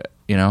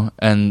 Wow.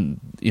 And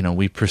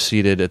we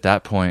proceeded at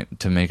that point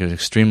to make an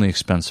extremely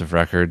expensive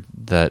record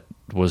that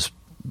was,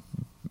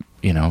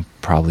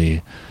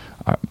 probably,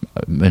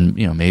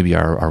 maybe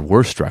our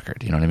worst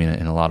record. You know what I mean?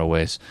 In a lot of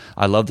ways,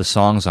 I love the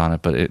songs on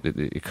it, but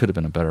it could have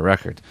been a better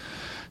record.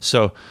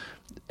 So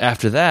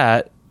after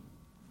that,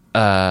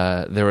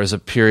 there was a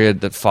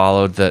period that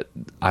followed that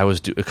I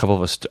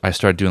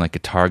started doing like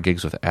guitar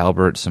gigs with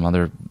Albert from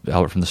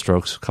the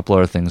Strokes, a couple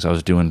other things I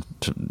was doing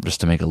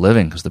just to make a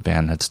living, because the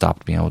band had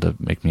stopped being able to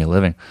make me a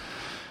living.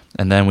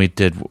 And then we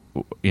did,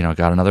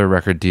 got another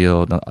record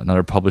deal,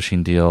 another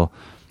publishing deal,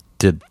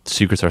 did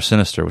Secrets Are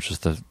Sinister, which is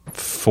the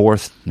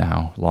fourth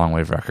now Long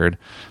Wave record.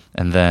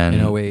 And then in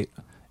 2008.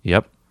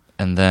 Yep.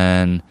 And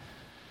then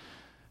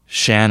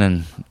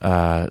Shannon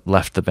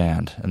left the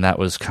band, and that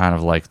was kind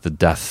of like the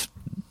death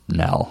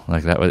knell.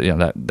 Like that was,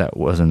 that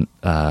wasn't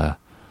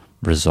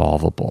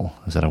resolvable.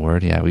 Is that a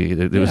word? Yeah.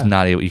 It was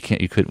not able. We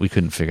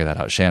couldn't figure that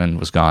out. Shannon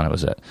was gone. It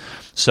was it.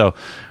 So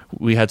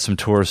we had some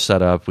tours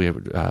set up. We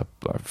had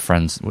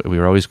friends. We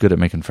were always good at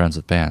making friends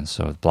with bands.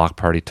 So Block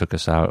Party took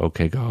us out.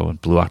 OK Go and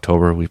Blue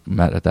October. We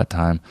met at that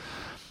time,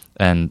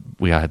 and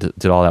we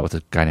did all that with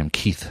a guy named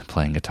Keith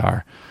playing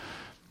guitar.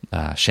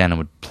 Shannon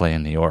would play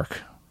in New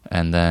York,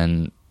 and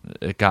then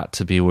it got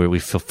to be where we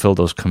fulfilled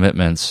those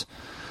commitments,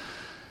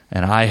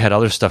 and I had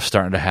other stuff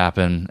starting to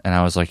happen, and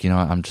I was like,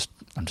 I'm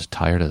just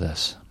tired of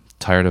this,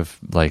 tired of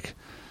like,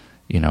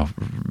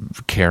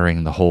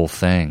 carrying the whole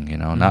thing,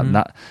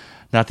 not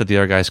that the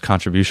other guys'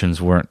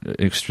 contributions weren't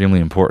extremely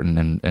important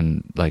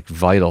and like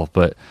vital,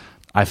 but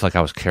I felt like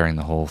I was carrying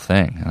the whole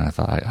thing, and I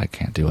thought I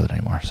can't deal with it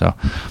anymore. So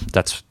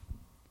that's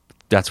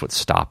what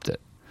stopped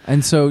it.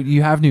 And so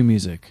you have new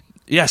music.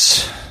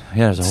 Yes.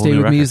 Yeah, there's a whole Stay new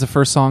With record. Me is the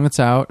first song that's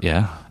out.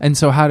 Yeah. And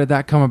so how did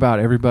that come about?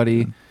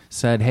 Everybody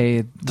said,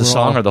 hey... The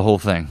song or the whole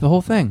thing? The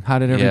whole thing. How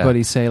did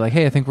everybody say, like,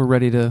 hey, I think we're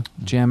ready to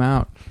jam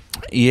out?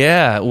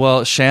 Yeah,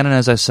 well, Shannon,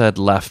 as I said,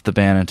 left the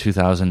band in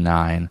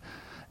 2009,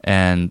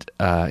 and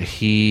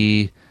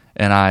he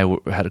and I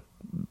had,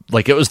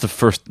 like, it was the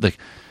first, like,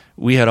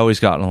 we had always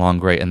gotten along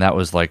great, and that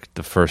was, like,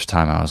 the first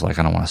time I was like,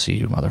 I don't want to see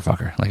you,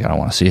 motherfucker. Like, I don't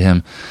want to see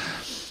him.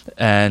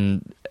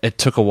 And it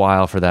took a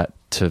while for that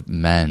to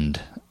mend.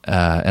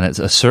 And at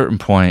a certain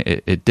point,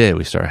 it did.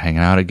 We started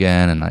hanging out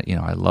again, and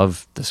I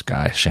love this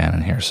guy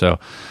Shannon here. So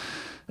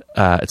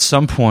at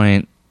some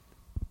point,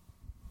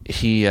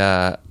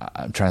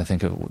 I'm trying to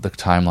think of the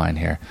timeline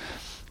here.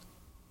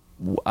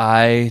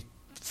 I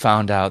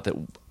found out that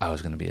I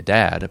was going to be a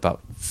dad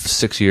about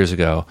 6 years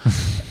ago,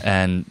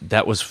 and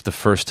that was the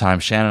first time.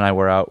 Shannon and I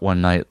were out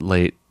one night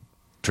late,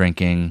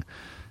 drinking,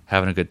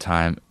 having a good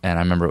time, and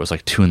I remember it was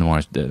like 2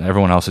 a.m.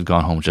 Everyone else had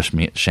gone home, just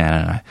me,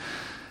 Shannon, and I.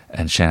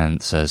 And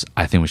Shannon says,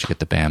 I think we should get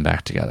the band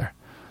back together.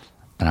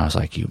 And I was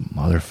like, you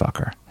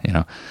motherfucker,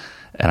 And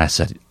I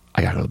said,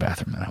 I got to go to the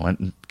bathroom. And I went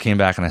and came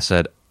back and I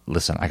said,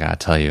 listen, I got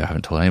to tell you, I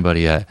haven't told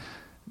anybody yet.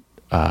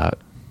 I'm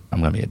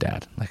going to be a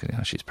dad. Like,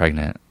 she's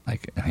pregnant.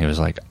 Like, and he was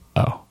like,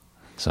 oh.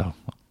 So,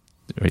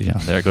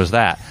 there goes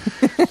that.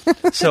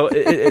 So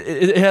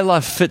it had a lot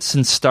of fits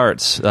and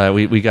starts.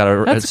 We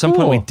got at some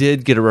point we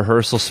did get a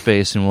rehearsal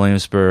space in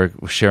Williamsburg,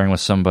 sharing with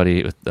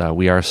somebody.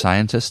 We Are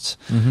Scientists,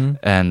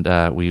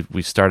 and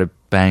we started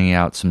banging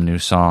out some new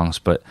songs.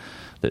 But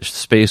the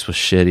space was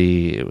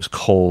shitty. It was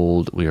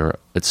cold.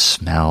 It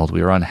smelled.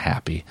 We were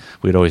unhappy.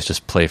 We'd always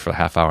just play for a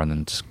half hour and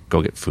then just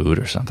go get food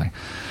or something.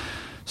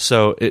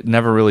 So it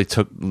never really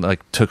took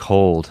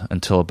hold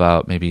until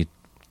about maybe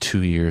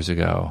 2 years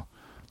ago.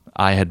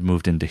 I had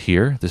moved into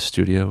here, this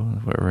studio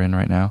where we're in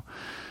right now.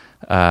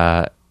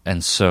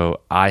 And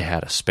so I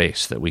had a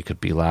space that we could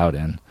be loud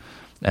in.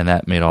 And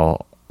that made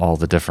all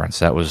the difference.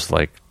 That was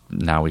like,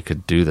 now we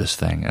could do this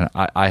thing. And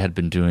I had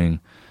been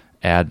doing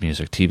ad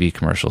music, TV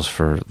commercials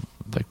for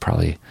like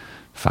probably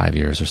 5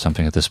 years or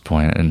something at this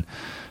point, and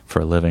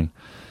for a living.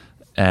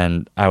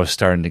 And I was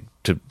starting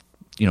to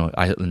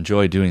I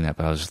enjoy doing that,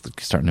 but I was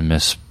starting to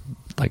miss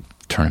like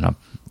turning up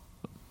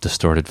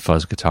distorted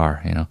fuzz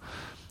guitar,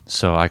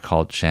 So I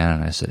called Shannon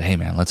and I said, hey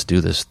man, let's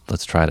do this.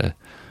 Let's try to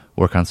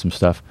work on some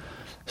stuff.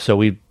 So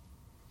he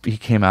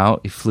came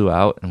out, he flew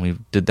out, and we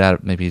did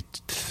that maybe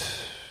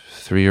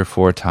 3 or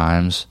 4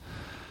 times.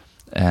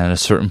 And at a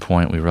certain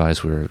point we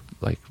realized we were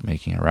like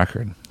making a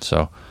record.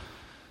 So,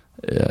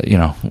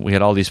 we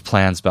had all these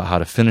plans about how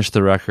to finish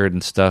the record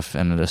and stuff.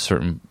 And at a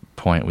certain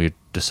point we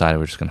decided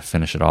we're just going to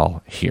finish it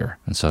all here.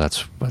 And so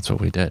that's what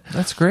we did.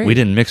 That's great. We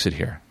didn't mix it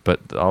here,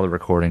 but all the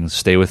recordings,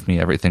 Stay With Me,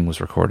 everything was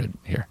recorded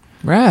here.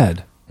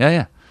 Rad.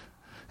 Yeah.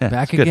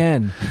 Back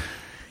again.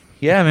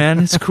 Yeah, man,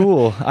 it's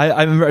cool.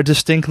 I remember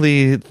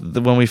distinctly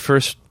when we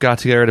first got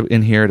together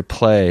in here to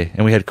play,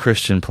 and we had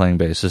Christian playing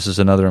bass. This is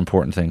another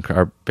important thing.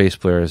 Our bass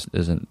player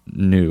isn't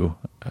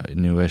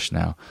newish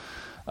now.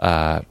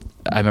 I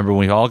remember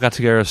when we all got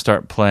together to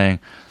start playing.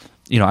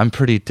 I'm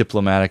pretty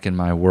diplomatic in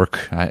my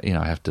work. I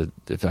have to,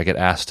 if I get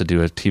asked to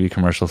do a TV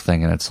commercial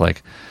thing, and it's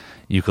like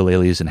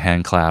ukuleles and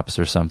hand claps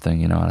or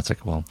something, and it's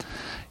like, well,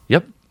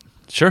 yep,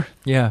 sure,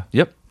 yeah,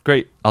 yep.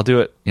 Great, I'll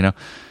do it,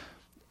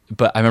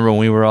 But I remember when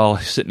we were all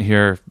sitting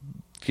here,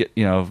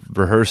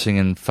 rehearsing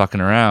and fucking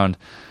around,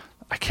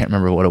 I can't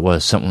remember what it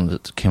was. Something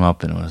that came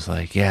up and it was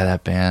like, yeah,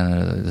 that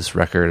band, this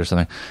record or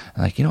something.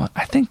 And like, what?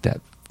 I think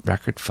that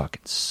record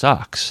fucking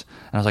sucks.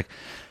 And I was like,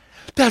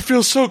 that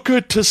feels so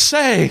good to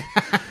say.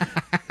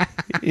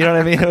 You know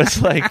what I mean? It was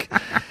like,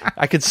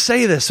 I could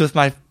say this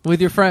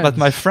with your friends. With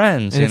my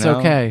friends. And it's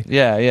okay.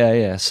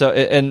 Yeah. So,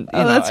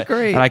 that's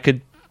great. And I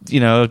could,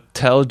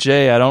 tell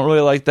Jay, I don't really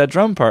like that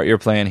drum part you're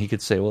playing. He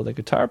could say, well, the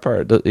guitar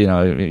part,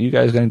 you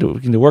guys we need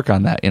to work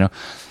on that, And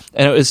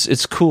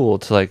it's cool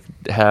to like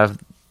have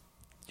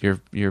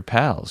your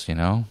pals,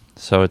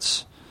 So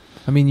it's.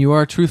 I mean, you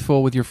are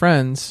truthful with your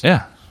friends.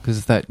 Yeah.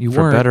 Because that you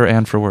for weren't. better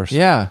and for worse.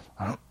 Yeah.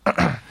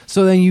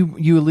 So then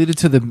you alluded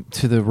to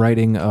the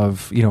writing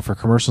of for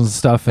commercials and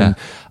stuff, and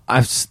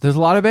there's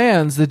a lot of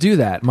bands that do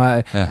that.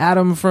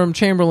 Adam from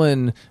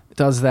Chamberlain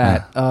does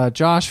that.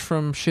 Josh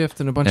from Shift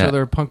and a bunch of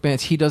other punk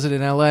bands, he does it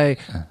in L.A.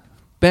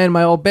 Ben,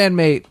 my old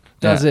bandmate,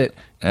 does it.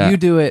 You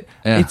do it.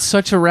 It's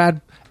such a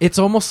rad. It's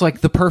almost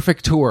like the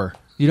perfect tour.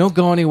 You don't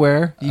go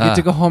anywhere. You get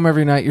to go home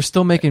every night. You're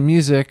still making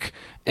music.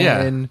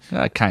 And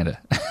kind of.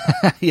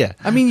 Yeah.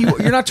 I mean,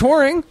 you're not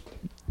touring.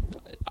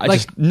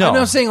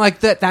 I'm saying like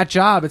that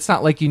job. It's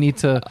not like you need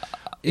to.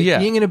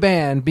 Being in a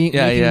band, making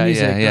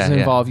music doesn't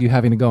involve you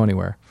having to go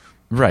anywhere.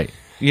 Right.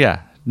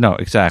 Yeah. No.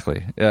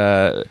 Exactly.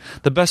 The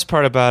best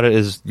part about it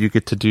is you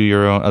get to do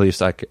your own. At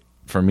least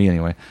for me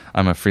anyway.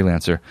 I'm a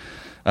freelancer.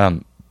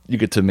 You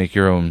get to make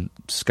your own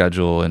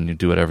schedule and you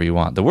do whatever you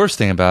want. The worst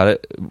thing about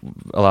it,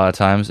 a lot of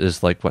times,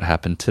 is like what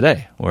happened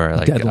today, where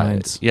like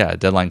deadlines. A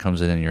deadline comes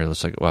in and you're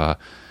just like, well,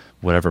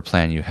 whatever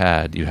plan you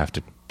had, you have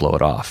to blow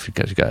it off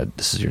because you got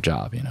this is your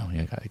job. You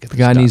got to get the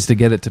guy needs to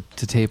get it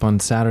to tape on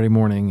Saturday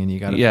morning, and you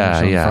got to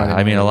Friday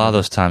I mean, a lot of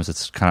those times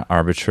it's kind of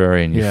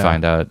arbitrary, and you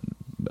find out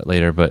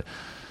later, but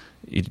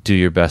you do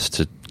your best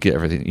to get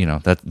everything.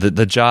 That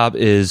the job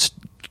is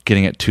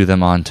getting it to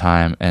them on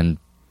time and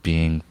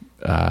being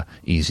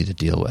easy to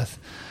deal with,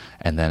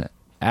 and then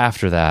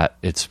after that,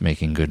 it's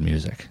making good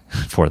music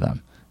for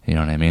them. You know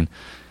what I mean?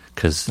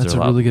 Because that's a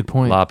really good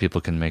point. A lot of people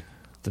can make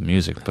the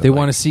music, but they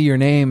want to see your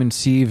name and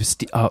Steve.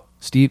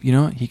 Steve,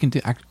 he can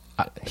do.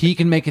 He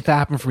can make it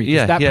happen for me.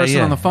 That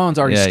person on the phone's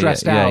already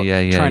stressed out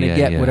trying to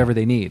get whatever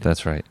they need.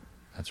 That's right.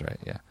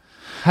 Yeah.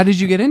 How did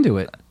you get into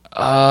it?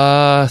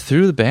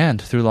 Through the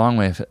band, through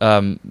Longwave.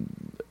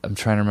 I'm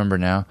trying to remember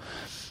now.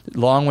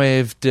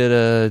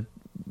 Longwave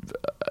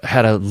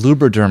had a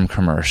Lubriderm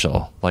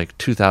commercial, like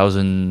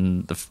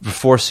 2000,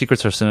 before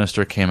Secrets Are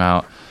Sinister came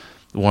out.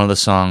 One of the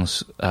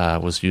songs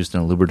was used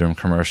in a Lubriderm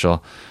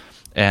commercial,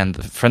 and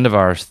a friend of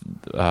ours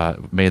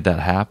made that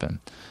happen,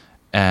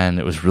 and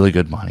it was really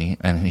good money.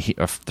 And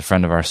the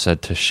friend of ours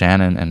said to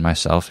Shannon and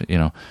myself,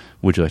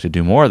 would you like to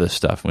do more of this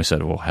stuff? And we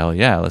said, well, hell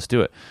yeah, let's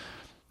do it.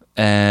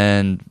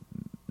 And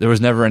there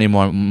was never any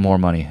more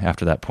money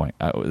after that point.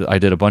 I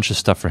did a bunch of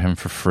stuff for him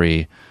for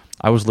free.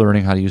 I was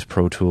learning how to use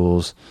Pro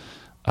Tools.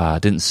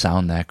 Didn't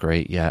sound that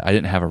great yet. I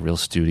didn't have a real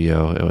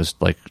studio. It was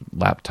like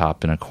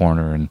laptop in a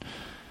corner, and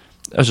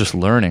I was just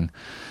learning.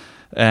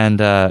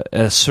 And at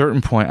a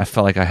certain point, I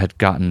felt like I had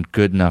gotten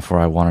good enough where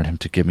I wanted him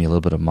to give me a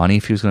little bit of money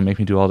if he was going to make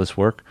me do all this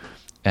work.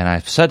 And I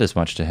said as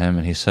much to him,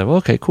 and he said, well,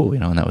 okay, cool,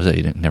 and that was it.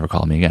 He didn't never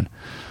call me again.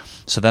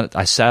 So then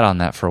I sat on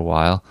that for a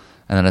while,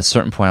 and then at a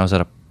certain point, I was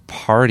at a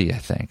party, I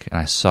think, and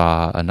I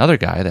saw another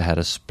guy that had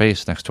a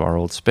space next to our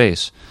old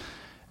space.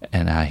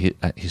 And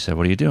he said,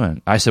 what are you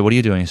doing? I said, what are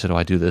you doing? He said,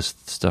 I do this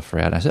stuff for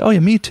ad. And I said, oh, yeah,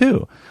 me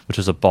too, which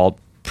was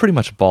pretty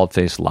much a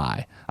bald-faced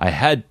lie. I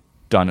had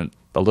done it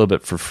a little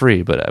bit for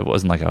free, but it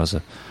wasn't like I was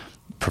a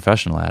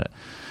professional at it.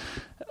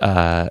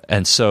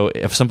 And so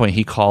at some point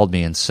he called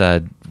me and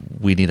said,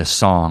 we need a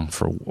song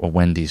for a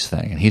Wendy's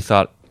thing. And he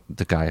thought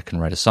the guy can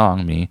write a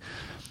song, me,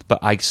 but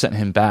I sent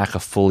him back a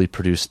fully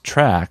produced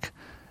track,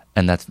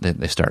 and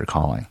they started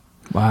calling.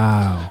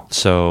 Wow.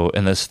 So,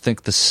 and I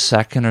think the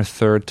second or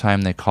third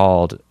time they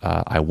called,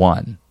 I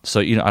won.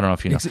 So, I don't know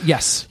if you know.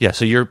 Yes. Yeah,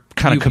 so you're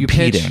kind of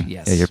competing. Pitch,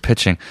 yes. Yeah, you're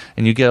pitching.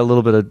 And you get a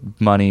little bit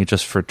of money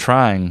just for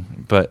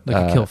trying, but...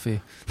 Like a kill fee.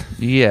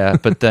 Yeah,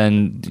 but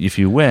then if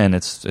you win,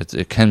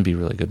 it can be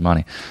really good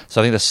money. So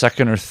I think the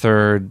second or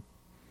third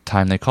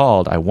time they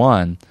called, I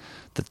won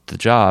the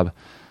job.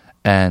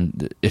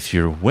 And if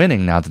you're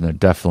winning now, then they're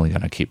definitely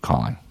going to keep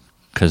calling.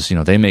 Because,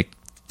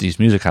 these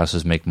music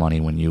houses make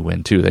money when you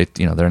win too. They,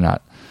 they're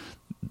not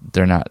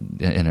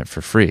in it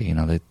for free.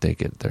 They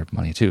get their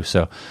money too.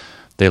 So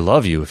they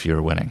love you if you're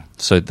winning.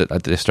 So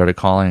they started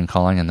calling,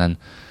 and then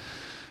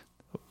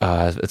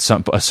at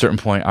a certain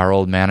point, our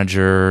old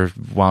manager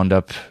wound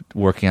up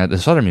working at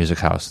this other music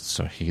house.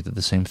 So he did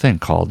the same thing.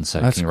 Called and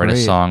said, "Can you write a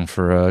song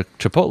for a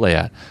Chipotle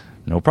ad?"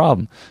 No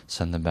problem.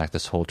 Send them back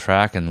this whole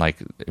track, and like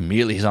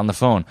immediately he's on the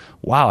phone.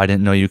 Wow, I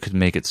didn't know you could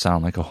make it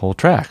sound like a whole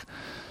track.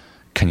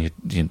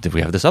 Did we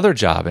have this other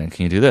job, and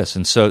can you do this?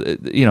 And so,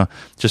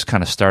 just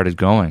kind of started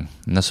going.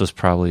 And this was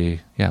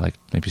probably, like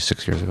maybe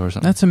 6 years ago or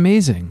something. That's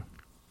amazing.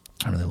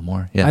 Or a little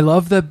more, yeah. I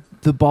love the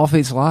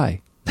ball-faced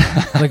lie.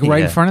 Like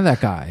right in front of that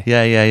guy.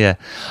 Yeah.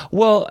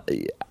 Well,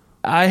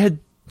 I had...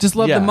 Just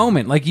love the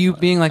moment. Like you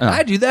being like,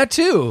 I do that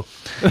too.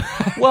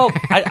 Well,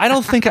 I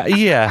don't think...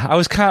 I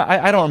was kind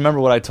of... I don't remember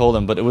what I told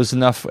him, but it was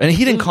enough. And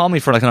he didn't call me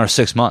for like another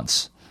 6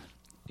 months,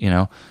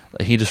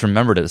 He just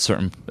remembered it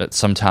at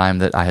some time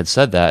that I had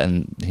said that,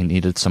 and he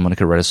needed someone who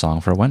could write a song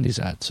for a Wendy's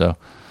ad. So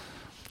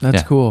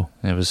that's cool.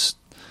 It was.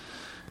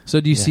 So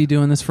do you see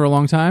doing this for a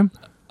long time?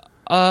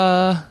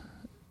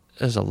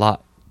 There's a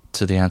lot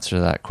to the answer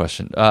to that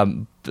question.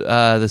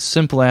 The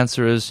simple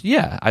answer is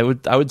I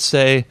would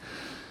say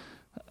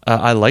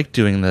I like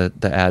doing the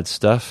ad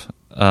stuff.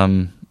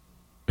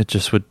 It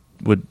just would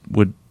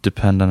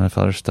depend on if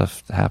other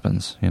stuff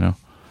happens.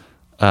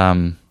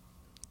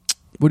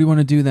 What do you want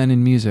to do then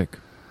in music?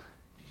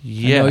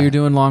 Yeah. I know you're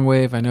doing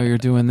Longwave. I know you're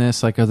doing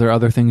this. Like, are there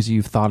other things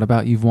you've thought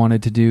about you've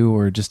wanted to do,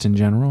 or just in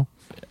general?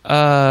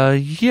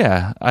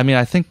 Yeah. I mean,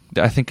 I think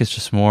it's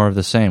just more of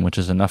the same, which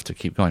is enough to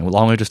keep going.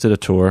 Longwave just did a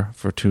tour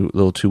for a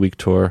little 2-week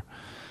tour,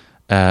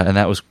 and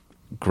that was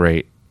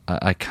great.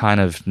 I kind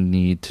of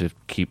need to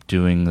keep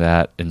doing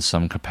that in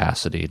some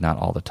capacity, not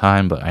all the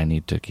time, but I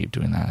need to keep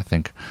doing that. I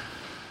think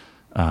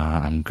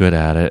I'm good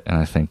at it, and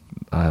I think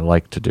I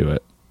like to do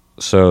it.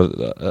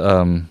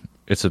 So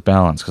it's a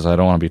balance, because I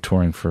don't want to be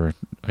touring for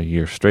a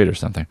year straight or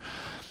something.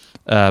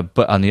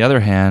 But on the other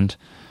hand,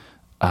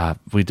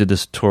 we did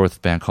this tour with a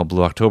band called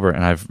Blue October,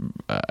 and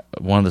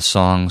one of the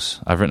songs,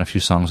 I've written a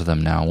few songs with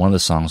them now. One of the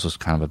songs was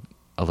kind of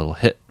a little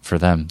hit for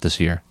them this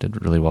year,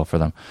 did really well for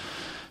them.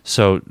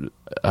 So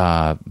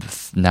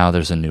now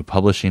there's a new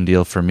publishing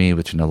deal for me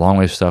between the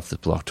Longwave stuff, the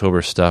Blue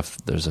October stuff.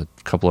 There's a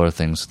couple other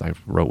things I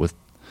wrote with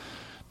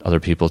other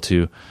people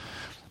too.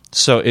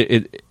 So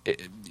it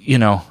you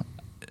know,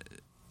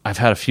 I've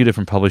had a few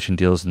different publishing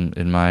deals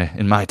in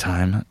my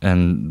time,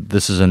 and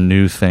this is a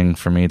new thing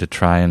for me to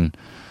try and,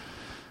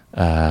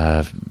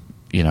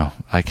 you know,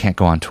 I can't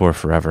go on tour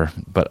forever,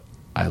 but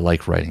I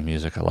like writing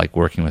music. I like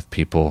working with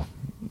people.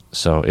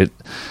 So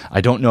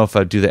I don't know if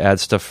I'd do the ad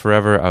stuff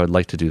forever. I would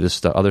like to do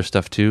this other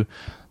stuff too.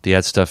 The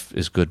ad stuff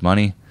is good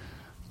money.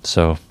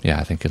 So yeah,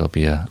 I think it'll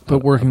be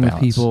But working with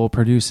people,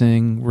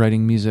 producing,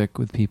 writing music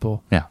with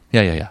people. Yeah.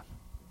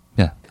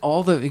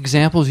 All the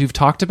examples you've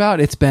talked about,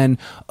 it's been,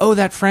 oh,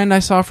 that friend I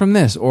saw from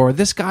this, or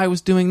this guy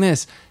was doing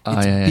this.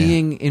 It's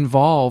being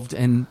involved,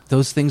 and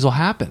those things will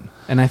happen.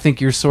 And I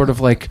think you're sort of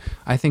like,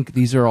 I think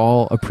these are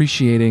all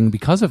appreciating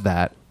because of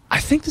that. I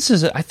think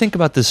I think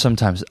about this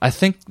sometimes. I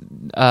think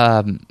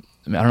I don't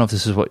know if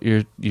this is what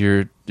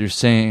you're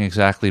saying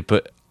exactly,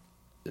 but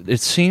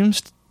it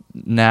seems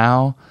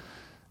now,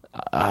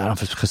 I don't know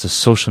if it's because of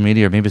social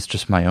media or maybe it's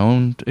just my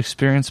own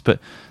experience,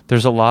 but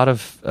there's a lot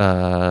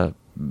of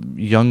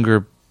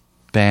younger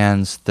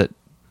bands that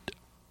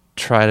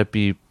try to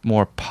be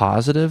more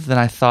positive than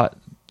I thought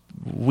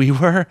we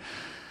were.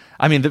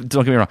 I mean, don't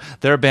get me wrong.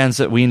 There are bands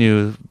that we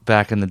knew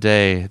back in the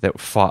day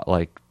that fought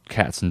like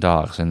cats and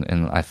dogs,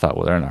 and I thought,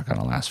 well, they're not going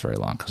to last very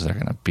long because they're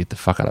going to beat the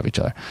fuck out of each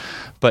other.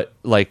 But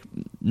like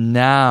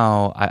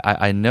now,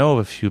 I know of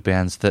a few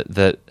bands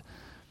that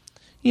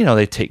you know,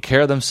 they take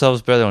care of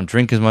themselves better. They don't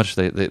drink as much.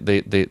 They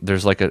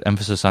there's like an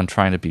emphasis on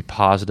trying to be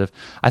positive.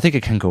 I think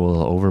it can go a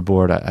little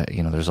overboard.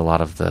 You know, there's a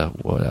lot of the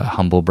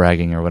humble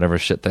bragging or whatever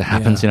shit that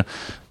happens. You know,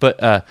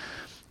 but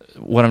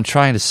what I'm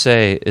trying to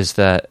say is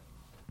that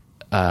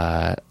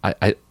I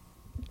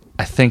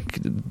think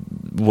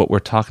what we're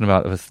talking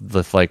about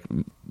with like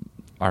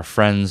our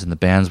friends and the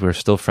bands we're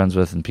still friends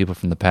with and people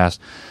from the past,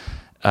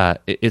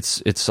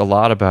 it's a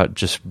lot about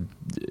just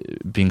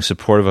being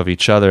supportive of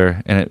each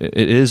other, and it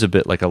is a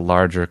bit like a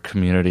larger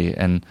community,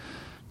 and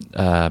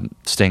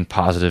staying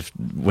positive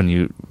when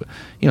you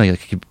know,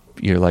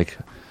 you're like,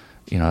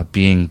 you know,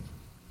 being,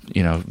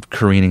 you know,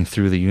 careening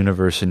through the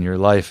universe in your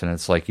life, and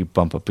it's like you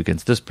bump up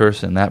against this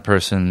person and that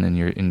person in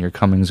your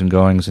comings and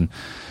goings, and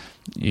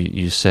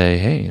you say,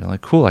 hey, you know,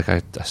 like, cool, like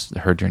I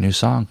heard your new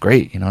song,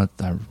 great, you know,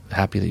 I'm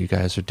happy that you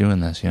guys are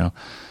doing this, you know.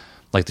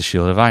 Like the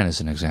Sheila Divine is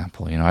an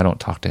example. You know, I don't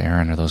talk to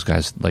Aaron or those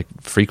guys like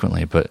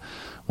frequently, but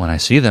when I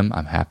see them,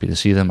 I'm happy to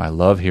see them. I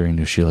love hearing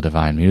new Sheila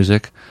Divine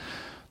music,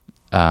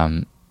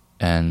 and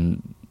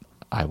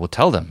I will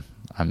tell them,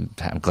 I'm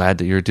glad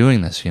that you're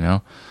doing this. You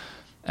know,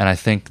 and I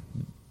think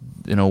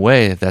in a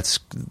way that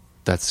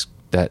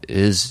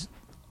is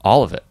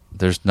all of it.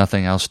 There's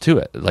nothing else to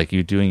it. Like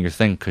you doing your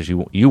thing because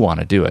you want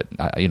to do it.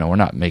 You know, we're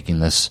not making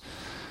this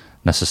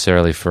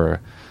necessarily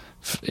for,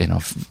 you know,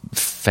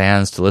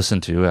 fans to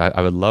listen to.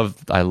 I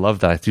love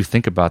that. I do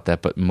think about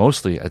that, but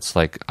mostly it's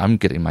like I'm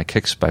getting my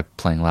kicks by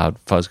playing loud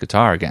fuzz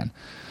guitar again.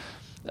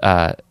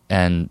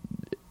 And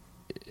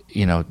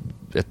you know,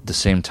 at the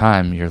same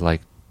time, you're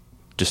like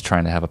just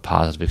trying to have a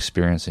positive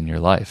experience in your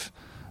life,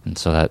 and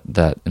so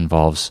that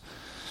involves,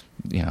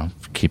 you know,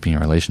 keeping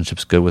your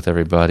relationships good with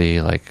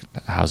everybody. Like,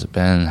 how's it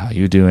been? How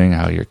you doing?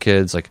 How are your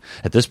kids? Like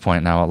at this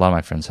point now, a lot of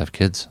my friends have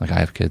kids. Like I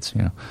have kids,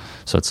 you know,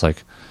 so it's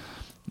like,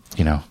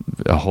 you know,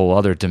 a whole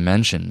other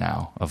dimension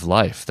now of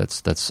life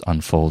that's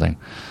unfolding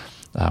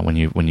when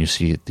you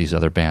see these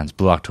other bands.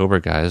 Blue October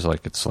guys,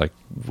 like, it's like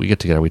we get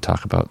together, we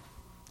talk about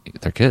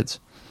their kids.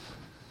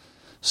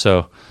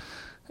 So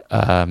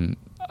I don't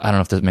know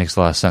if that makes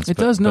a lot of sense. It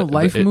does. No,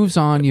 life moves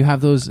on. You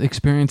have those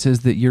experiences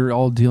that you're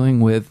all dealing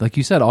with. Like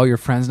you said, all your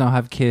friends now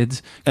have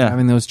kids. You're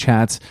having those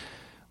chats.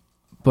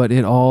 But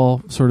it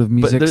all sort of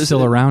music's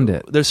still around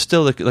it. There's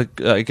still like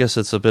I guess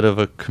it's a bit of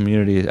a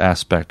community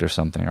aspect or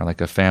something, or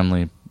like a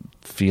family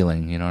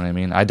feeling, you know what I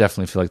mean? I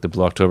definitely feel like the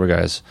Blue October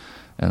guys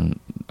and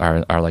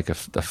are like a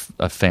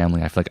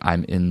family. I feel like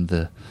I'm in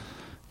the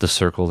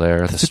circle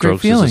there. That's the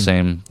Strokes is the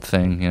same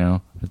thing, you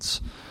know.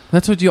 That's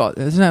what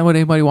isn't that what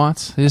anybody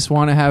wants? They just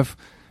want to have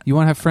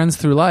friends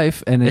through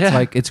life, and it's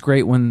like it's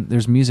great when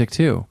there's music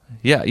too.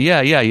 Yeah.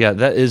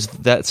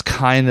 That's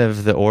kind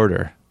of the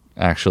order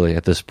actually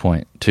at this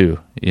point too.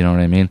 You know what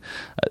I mean?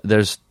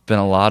 There's been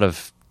a lot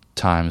of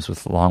times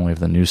with Longwave,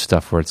 the new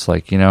stuff, where it's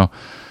like, you know,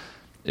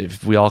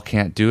 if we all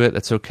can't do it,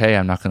 that's okay.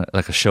 I'm not going to,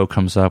 like, a show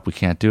comes up, we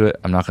can't do it,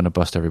 I'm not going to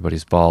bust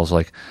everybody's balls.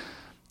 Like,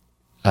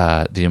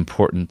 the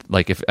important,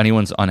 like, if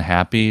anyone's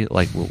unhappy,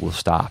 like, we'll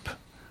stop.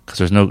 Because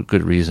there's no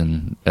good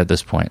reason at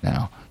this point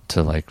now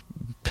to, like,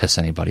 piss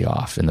anybody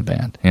off in the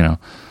band, you know?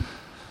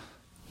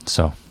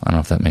 So, I don't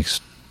know if that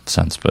makes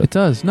sense, but... It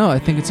does. No, I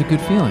think it's a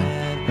good feeling.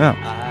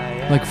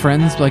 Yeah. Like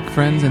friends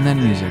and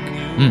then music.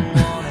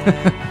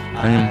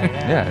 I mean,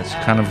 yeah, it's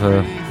kind of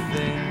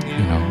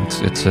you know,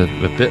 it's a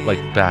bit like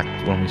back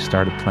when we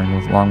started playing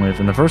with Longwave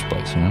in the first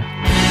place, you know.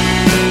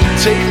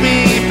 Take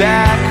me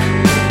back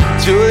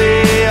to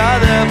the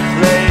other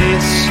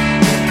place.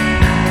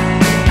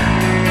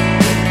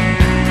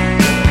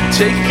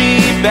 Take me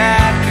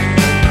back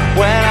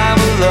when I'm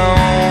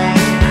alone.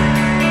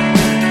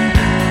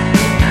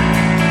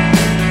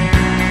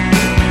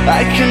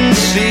 I can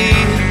see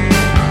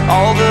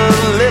all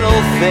the